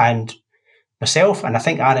 And myself, and I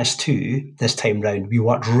think Anis too, this time round, we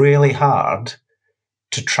worked really hard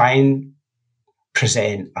to try and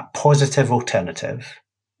present a positive alternative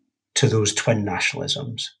to those twin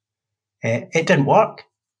nationalisms. It didn't work,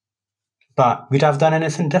 but would I have done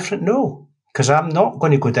anything different? No, because I'm not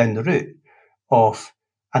going to go down the route of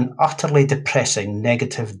an utterly depressing,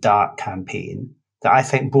 negative, dark campaign that I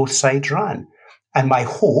think both sides ran. And my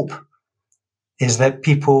hope is that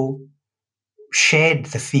people shed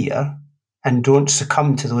the fear and don't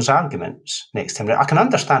succumb to those arguments next time. I can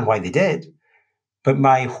understand why they did, but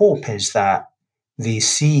my hope is that they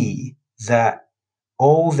see that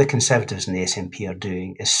all the Conservatives in the SNP are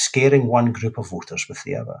doing is scaring one group of voters with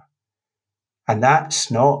the other. And that's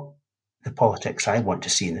not the politics I want to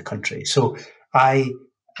see in the country. So I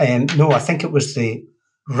think it was the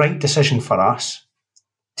right decision for us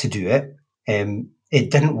to do it. It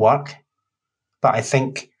didn't work, but I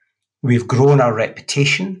think we've grown our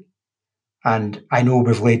reputation, and I know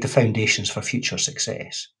we've laid the foundations for future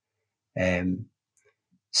success. I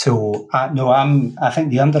think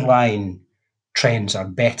the underlying trends are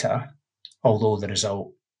better, although the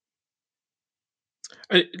result.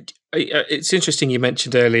 It's interesting you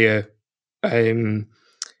mentioned earlier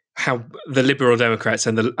how the Liberal Democrats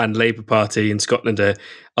and Labour Party in Scotland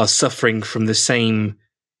are suffering from the same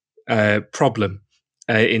problem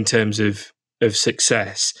in terms of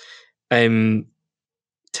success.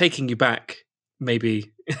 Taking you back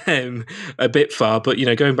maybe a bit far, but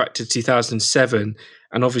going back to 2007,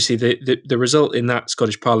 and obviously the result in that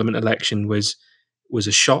Scottish Parliament election was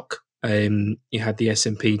a shock. You had the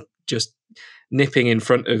SNP just nipping in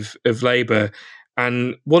front of Labour.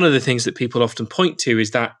 And one of the things that people often point to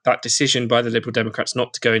is that decision by the Liberal Democrats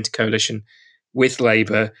not to go into coalition with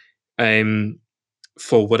Labour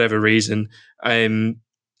for whatever reason. Do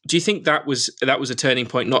you think that was a turning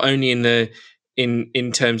point, not only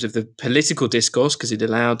in terms of the political discourse, because it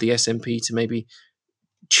allowed the SNP to maybe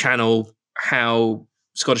channel how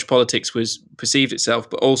Scottish politics was perceived itself,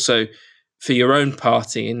 but also for your own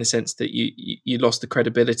party in the sense that you lost the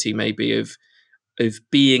credibility maybe of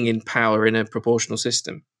being in power in a proportional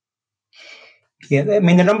system? Yeah, I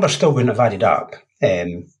mean, the numbers still wouldn't have added up,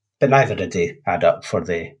 but neither did they add up for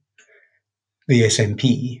the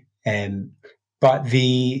SNP. But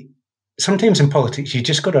sometimes in politics, you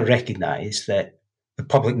just got to recognise that the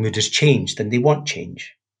public mood has changed and they want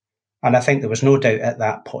change. And I think there was no doubt at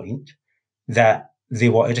that point that they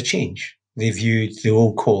wanted a change. They viewed the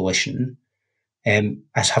old coalition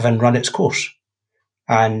as having run its course.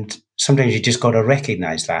 And sometimes you just got to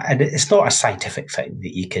recognise that. And it's not a scientific thing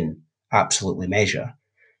that you can absolutely measure.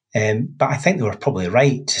 But I think they were probably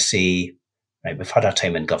right to say, right, we've had our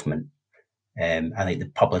time in government. I think the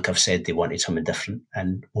public have said they wanted something different,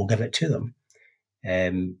 and we'll give it to them.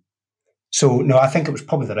 So, no, I think it was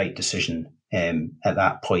probably the right decision at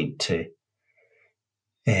that point to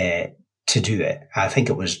do it. I think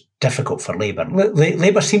it was difficult for Labour.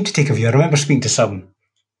 Labour seemed to take a view. I remember speaking to some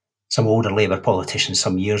older Labour politicians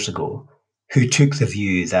some years ago who took the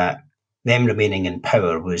view that them remaining in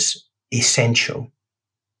power was essential,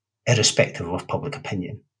 irrespective of public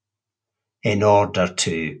opinion, in order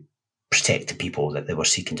to protect the people that they were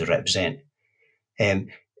seeking to represent.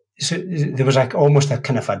 So there was like almost a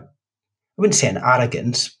kind of I wouldn't say an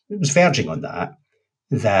arrogance, it was verging on that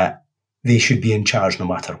they should be in charge no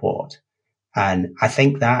matter what. And I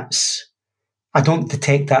think I don't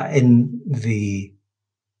detect that in the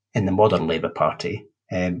modern Labour Party,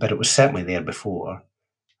 but it was certainly there before.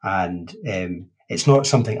 And it's not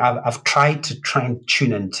something I've tried and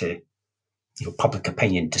tune into public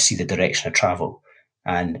opinion to see the direction of travel.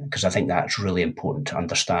 And because I think that's really important to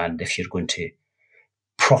understand if you're going to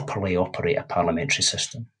properly operate a parliamentary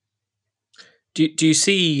system. Do you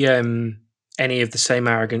see any of the same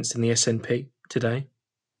arrogance in the SNP today?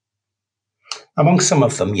 Among some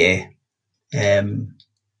of them, yeah.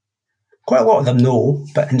 Quite a lot of them, no,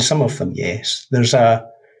 but in some of them, yes. There's I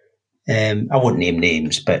won't name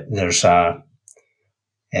names, but there's sometimes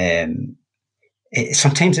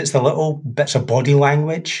it's the little bits of body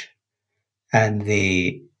language and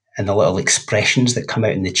the little expressions that come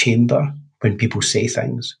out in the chamber when people say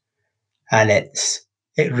things. And it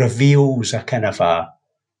reveals a kind of a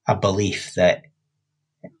belief that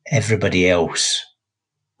everybody else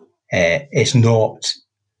is not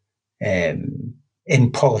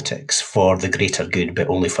in politics for the greater good, but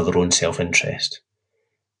only for their own self-interest,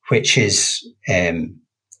 which is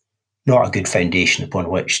not a good foundation upon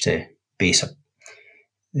which to base an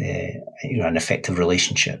effective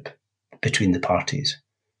relationship between the parties.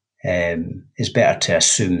 It's better to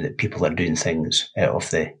assume that people are doing things out of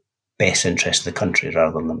the best interest of the country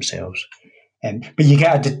rather than themselves. But you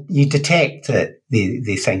detect that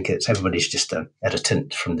they think everybody's just an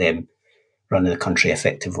irritant from them running the country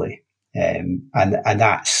effectively, and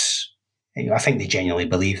that's I think they genuinely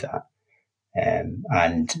believe that, and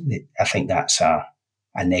I think that's a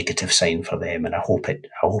negative sign for them, and I hope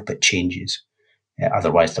it changes.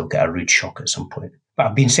 Otherwise, they'll get a rude shock at some point. But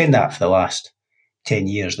I've been saying that for the last 10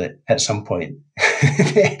 years that at some point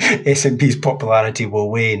SNP's popularity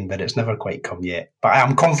will wane, but it's never quite come yet. But I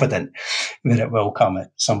am confident that it will come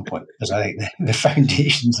at some point because I think the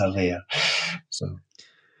foundations are there. So,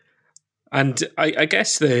 and I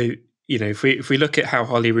guess if we look at how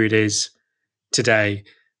Holyrood is today,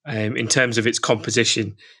 in terms of its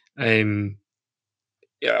composition, obviously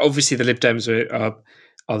the Lib Dems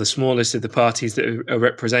are the smallest of the parties that are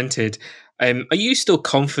represented. Are you still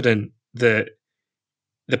confident that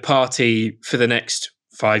the party for the next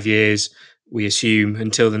 5 years, we assume,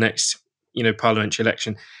 until the next parliamentary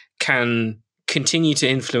election, can continue to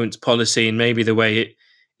influence policy in maybe the way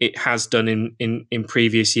it has done in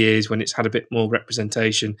previous years when it's had a bit more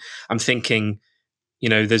representation? I'm thinking,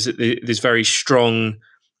 there's very strong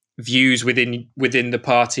views within the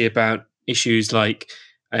party about issues like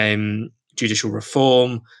judicial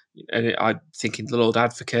reform, and I'm thinking the Lord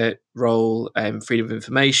Advocate role, freedom of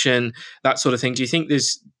information, that sort of thing. Do you think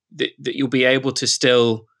that you'll be able to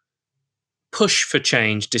still push for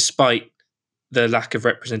change despite the lack of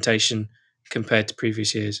representation compared to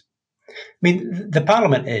previous years? I mean, the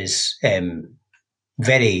Parliament is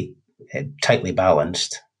very tightly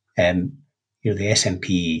balanced. The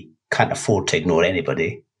SNP can't afford to ignore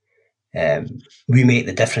anybody. We make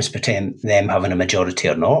the difference between them having a majority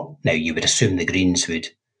or not. Now, you would assume the Greens would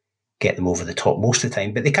get them over the top most of the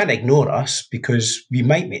time, but they can't ignore us because we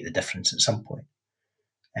might make the difference at some point.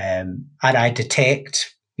 And I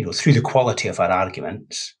detect, through the quality of our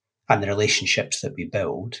arguments and the relationships that we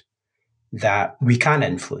build, that we can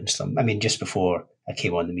influence them. I mean, just before I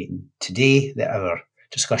came on the meeting today, our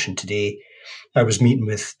discussion today, I was meeting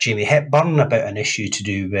with Jamie Hepburn about an issue to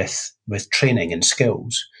do with training and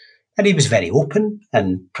skills. And he was very open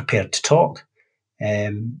and prepared to talk.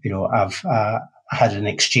 I've had an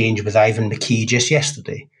exchange with Ivan McKee just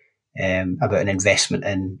yesterday about an investment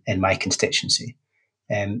in my constituency.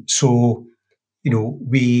 So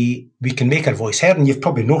we can make our voice heard. And you've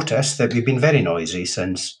probably noticed that we've been very noisy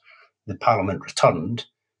since the Parliament returned.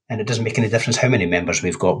 And it doesn't make any difference how many members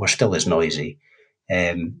we've got. We're still as noisy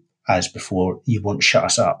as before. You won't shut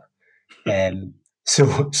us up.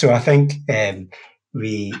 So I think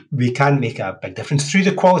we can make a big difference through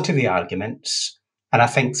the quality of the arguments, and I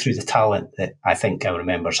think through the talent that I think our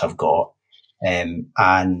members have got, and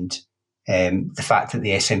the fact that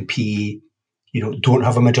the SNP, don't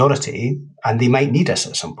have a majority, and they might need us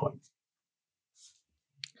at some point.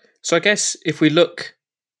 So I guess if we look,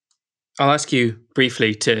 I'll ask you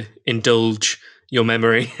briefly to indulge your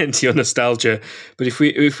memory and your nostalgia. But if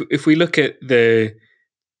we look at the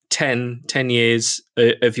 10 years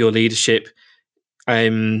of your leadership,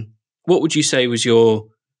 what would you say was your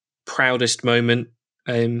proudest moment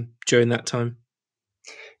during that time?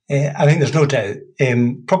 I think there's no doubt.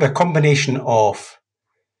 Probably a combination of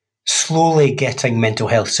slowly getting mental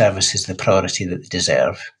health services the priority that they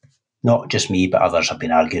deserve. Not just me, but others have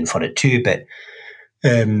been arguing for it too. But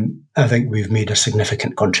I think we've made a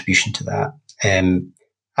significant contribution to that.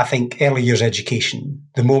 I think early years education,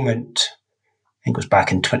 the moment, I think it was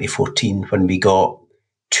back in 2014 when we got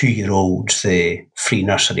 2-year-olds the free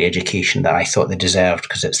nursery education that I thought they deserved,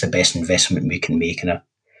 because it's the best investment we can make in a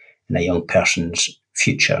young person's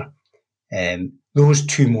future. Those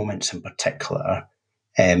two moments in particular,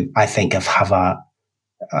 I think have a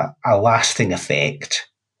lasting effect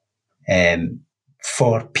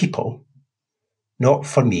for people, not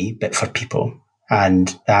for me, but for people.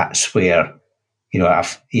 And that's where,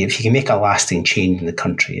 if you can make a lasting change in the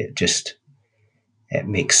country, it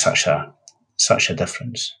makes such a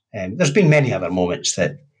difference. There's been many other moments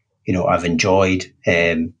that, I've enjoyed,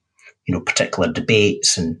 particular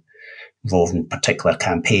debates and involved in particular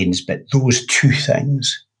campaigns, but those two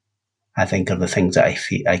things, I think, are the things that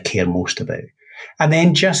I care most about. And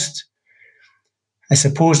then just, I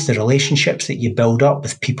suppose, the relationships that you build up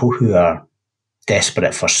with people who are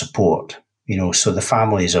desperate for support, so the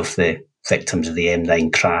families of the victims of the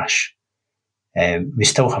M9 crash, we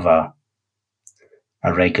still have a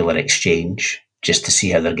regular exchange just to see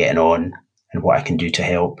how they're getting on and what I can do to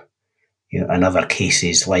help. And other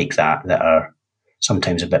cases like that are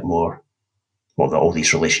sometimes a bit more, all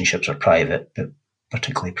these relationships are private, but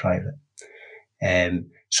particularly private.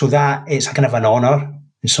 So that it's kind of an honour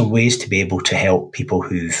in some ways to be able to help people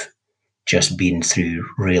who've just been through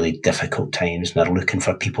really difficult times and are looking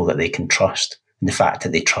for people that they can trust. And the fact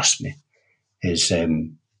that they trust me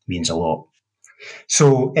means a lot.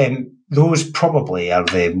 So those probably are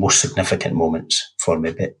the most significant moments for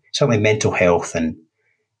me, but certainly mental health and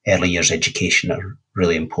early years education are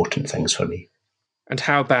really important things for me. And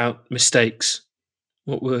how about mistakes?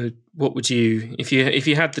 What would you, if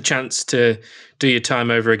you had the chance to do your time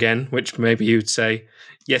over again, which maybe you would say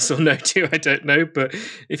yes or no to, I don't know, but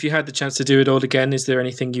if you had the chance to do it all again, is there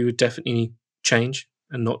anything you would definitely change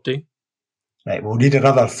and not do? Right, we'll need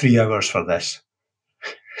another 3 hours for this.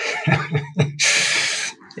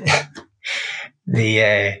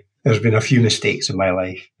 There's been a few mistakes in my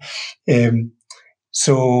life.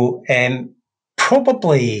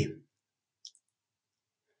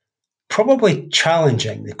 Probably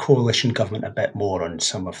challenging the coalition government a bit more on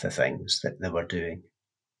some of the things that they were doing.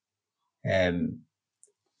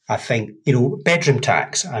 I think, bedroom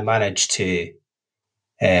tax, I managed to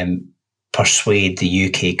persuade the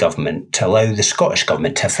UK government to allow the Scottish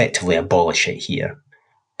government to effectively abolish it here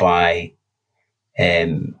by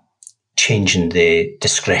changing the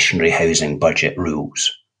discretionary housing budget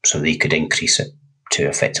rules so they could increase it to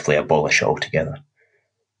effectively abolish it altogether.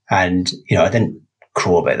 And, I didn't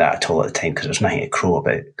crow about that at all at the time because there's nothing to crow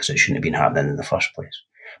about because it shouldn't have been happening in the first place.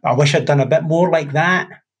 But I wish I'd done a bit more like that,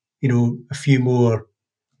 a few more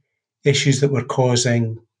issues that were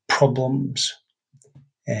causing problems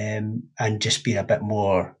and just being a bit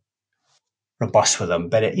more robust with them.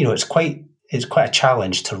 But, it's quite a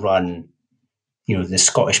challenge to run, the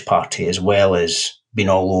Scottish Party as well as being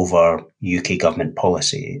all over UK government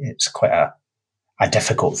policy. It's quite a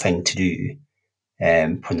difficult thing to do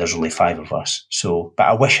when there's only 5 of us. So, but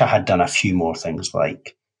I wish I had done a few more things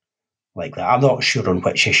like that. I'm not sure on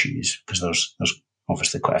which issues because there's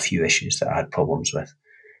obviously quite a few issues that I had problems with.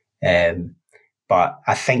 But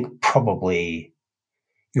I think probably,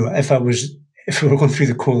 if we were going through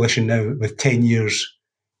the coalition now with 10 years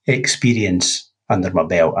experience under my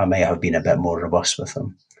belt, I may have been a bit more robust with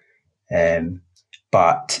them.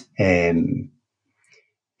 But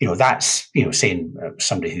that's, saying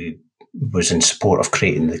somebody who was in support of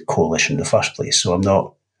creating the coalition in the first place. So I'm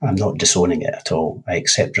not disowning it at all. I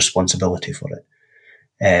accept responsibility for it.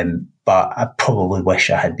 But I probably wish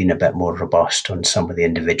I had been a bit more robust on some of the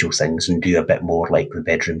individual things and do a bit more like the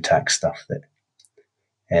bedroom tax stuff that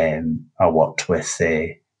I worked with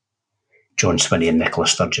John Swinney and Nicola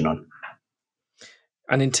Sturgeon on.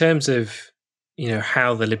 And in terms of,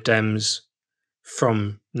 how the Lib Dems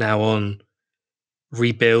from now on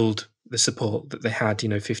rebuild the support that they had,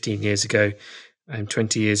 15 years ago,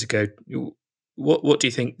 20 years ago. What do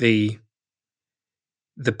you think the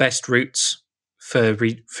best routes for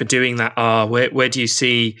doing that are? Where do you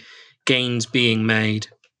see gains being made?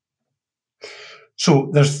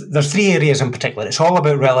 So there's three areas in particular. It's all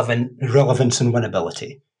about relevance and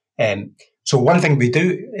winnability. So one thing we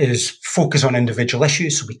do is focus on individual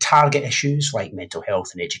issues. So we target issues like mental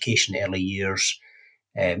health and education, early years,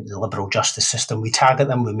 the liberal justice system. We target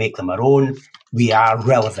them, we make them our own. We are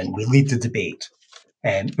relevant. We lead the debate.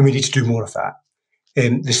 And we need to do more of that.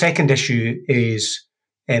 The second issue is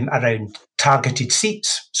around targeted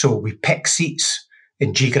seats. So we pick seats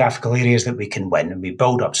in geographical areas that we can win, and we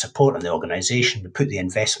build up support in the organisation. We put the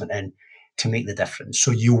investment in to make the difference. So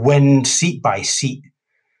you win seat by seat,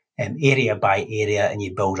 area by area, and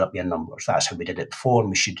you build up your numbers. That's how we did it before, and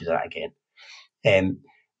we should do that again.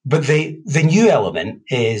 But the new element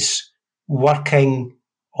is working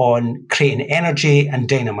on creating energy and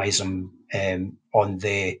dynamism on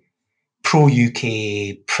the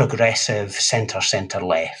pro-UK, progressive, centre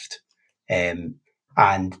left.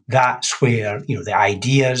 And that's where, the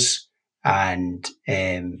ideas and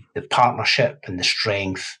the partnership and the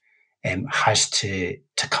strength has to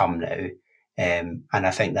come now. And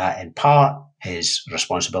I think that in part is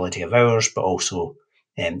responsibility of ours, but also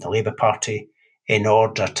the Labour Party, in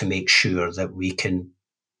order to make sure that we can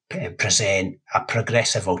present a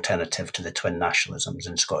progressive alternative to the twin nationalisms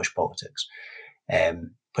in Scottish politics,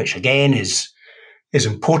 which again is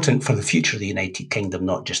important for the future of the United Kingdom,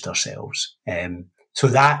 not just ourselves. So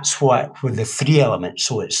that's what with the three elements.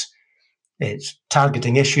 So it's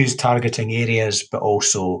targeting issues, targeting areas, but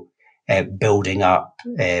also building up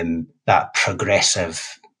that progressive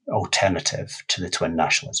alternative to the twin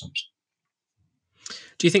nationalisms.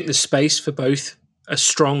 Do you think there's space for both a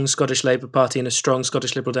strong Scottish Labour Party and a strong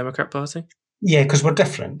Scottish Liberal Democrat Party? Yeah, because we're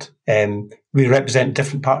different. We represent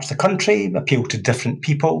different parts of the country, appeal to different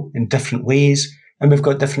people in different ways, and we've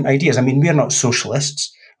got different ideas. I mean, we're not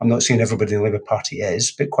socialists. I'm not saying everybody in the Labour Party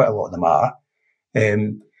is, but quite a lot of them are.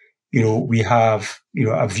 We have,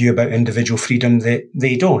 a view about individual freedom that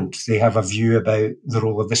they don't. They have a view about the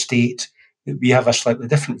role of the state that we have a slightly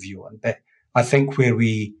different view on. But I think where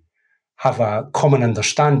we have a common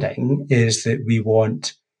understanding is that we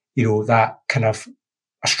want, that kind of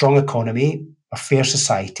a strong economy, a fair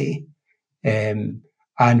society, and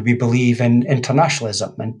we believe in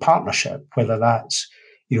internationalism and partnership, whether that's,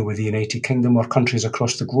 with the United Kingdom or countries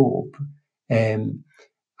across the globe. And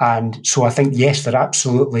so I think, yes, there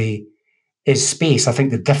absolutely is space. I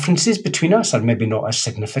think the differences between us are maybe not as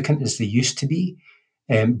significant as they used to be,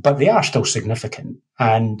 but they are still significant.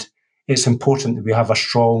 And it's important that we have a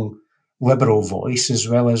strong Liberal voice as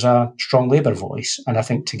well as a strong Labour voice. And I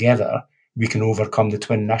think together we can overcome the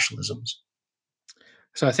twin nationalisms.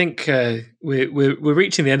 So I think we're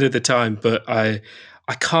reaching the end of the time, but I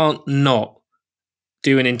can't not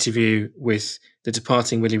do an interview with the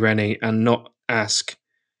departing Willie Rennie and not ask,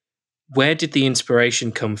 where did the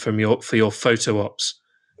inspiration come from for your photo ops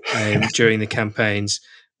during the campaigns?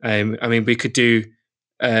 I mean, we could do.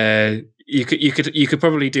 You could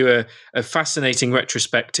probably do a fascinating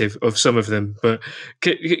retrospective of some of them, but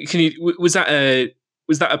can you? Was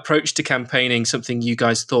that approach to campaigning something you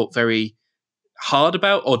guys thought very hard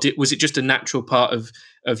about, or was it just a natural part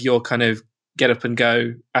of your kind of get up and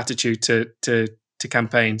go attitude to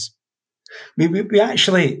campaigns? We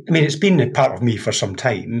actually, it's been a part of me for some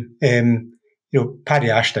time. Paddy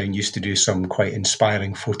Ashdown used to do some quite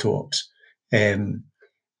inspiring photo ops, and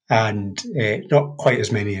not quite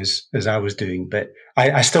as many as I was doing, but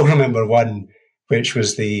I still remember one, which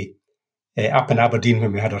was the up in Aberdeen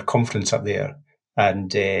when we had our conference up there,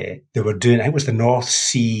 and they were doing, I think it was the North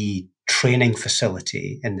Sea training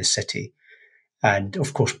facility in the city, and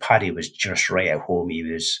of course Paddy was just right at home. He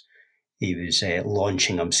was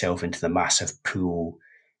launching himself into the massive pool,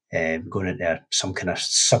 going into some kind of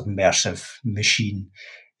submersive machine.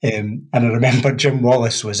 And I remember Jim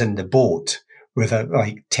Wallace was in the boat with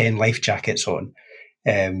 10 life jackets on.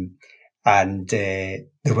 And the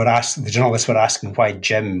journalists were asking why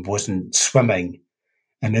Jim wasn't swimming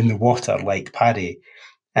and in the water like Paddy.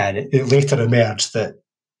 And it later emerged that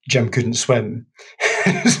Jim couldn't swim.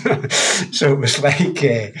 So it was like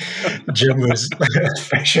Jim was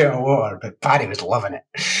fish out of water, but Paddy was loving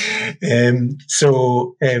it.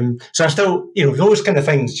 So I still, those kind of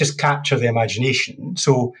things just capture the imagination.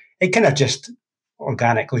 So it kind of just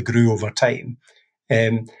organically grew over time.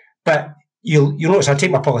 But you'll notice I take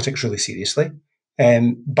my politics really seriously.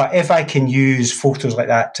 But if I can use photos like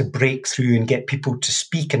that to break through and get people to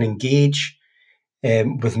speak and engage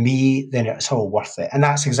with me, then it's all worth it. And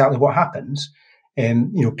that's exactly what happens.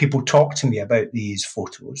 People talk to me about these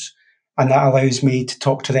photos, and that allows me to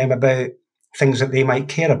talk to them about things that they might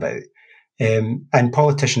care about. And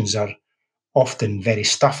politicians are often very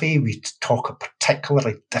stuffy. We talk a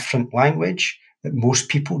particularly different language that most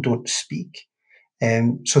people don't speak.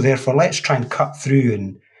 So therefore, let's try and cut through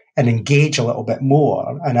and engage a little bit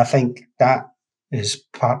more. And I think that is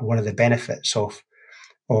one of the benefits of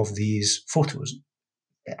these photos.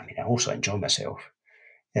 I mean, I also enjoy myself.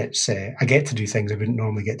 It's I get to do things I wouldn't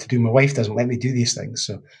normally get to do. My wife doesn't let me do these things,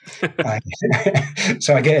 so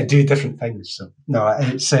so I get to do different things. So no,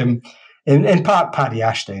 it's in part Paddy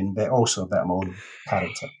Ashdown, but also a bit of my own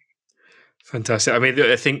character. Fantastic. I mean,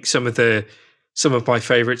 I think some of my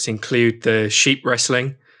favourites include the sheep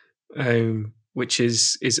wrestling, which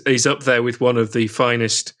is up there with one of the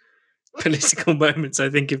finest political moments, I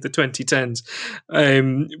think, of the 2010s.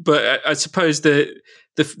 But I suppose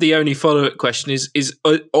the only follow-up question is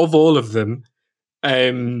of all of them,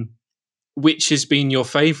 which has been your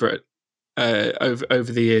favourite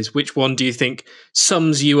over the years? Which one do you think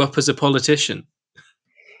sums you up as a politician?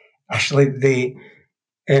 Actually, the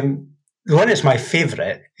one that's my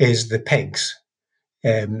favourite is the pigs,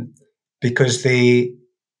 because they,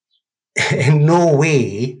 in no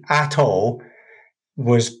way at all,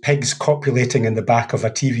 was pigs copulating in the back of a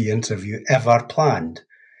TV interview ever planned.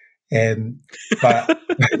 But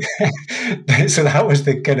so that was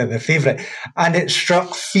the kind of the favourite, and it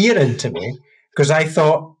struck fear into me because I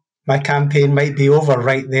thought my campaign might be over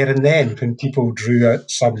right there and then when people drew out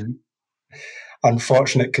some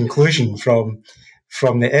unfortunate conclusion from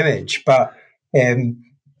the image, but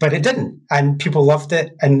it didn't, and people loved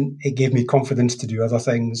it, and it gave me confidence to do other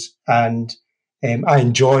things. And I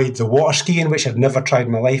enjoyed the water skiing, which I'd never tried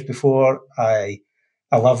in my life before. I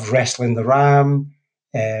loved wrestling the ram.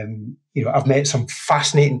 I've met some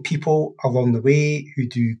fascinating people along the way who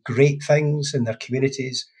do great things in their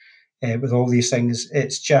communities with all these things.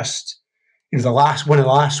 It's just, one of the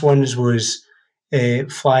last ones was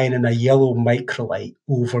flying in a yellow microlight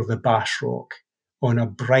over the Bass Rock on a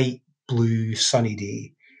bright blue sunny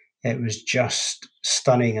day. It was just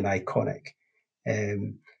stunning and iconic.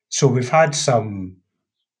 So we've had some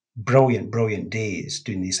brilliant days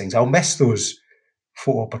doing these things. I'll miss those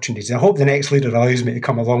photo opportunities. I hope the next leader allows me to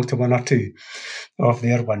come along to one or two of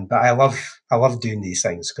their one. But I love doing these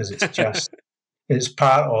things because it's just it's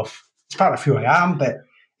part of who I am. But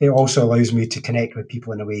it also allows me to connect with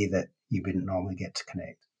people in a way that you wouldn't normally get to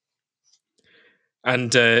connect.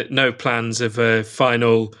 And no plans of a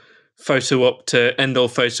final photo op to end all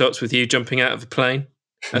photo ops with you jumping out of a plane,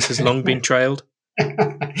 as has long been trailed?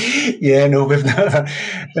 Yeah, no, we've never.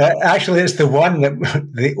 Actually, it's the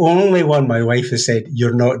only one my wife has said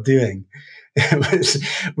you're not doing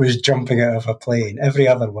was jumping out of a plane. Every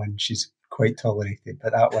other one she's quite tolerated,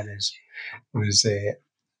 but that one was a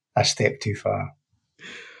step too far.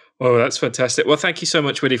 Oh, that's fantastic. Well, thank you so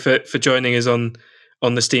much, Willie, for joining us on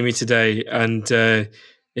the Steamy today, and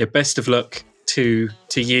best of luck to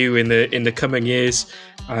you in the coming years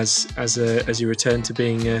as you return to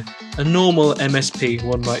being a normal MSP,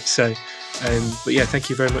 one might say. But yeah, thank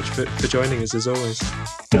you very much for joining us as always.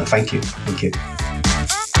 No, thank you.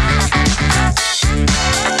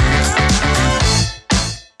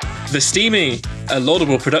 The Steamy, a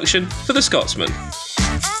laudable production for The Scotsman.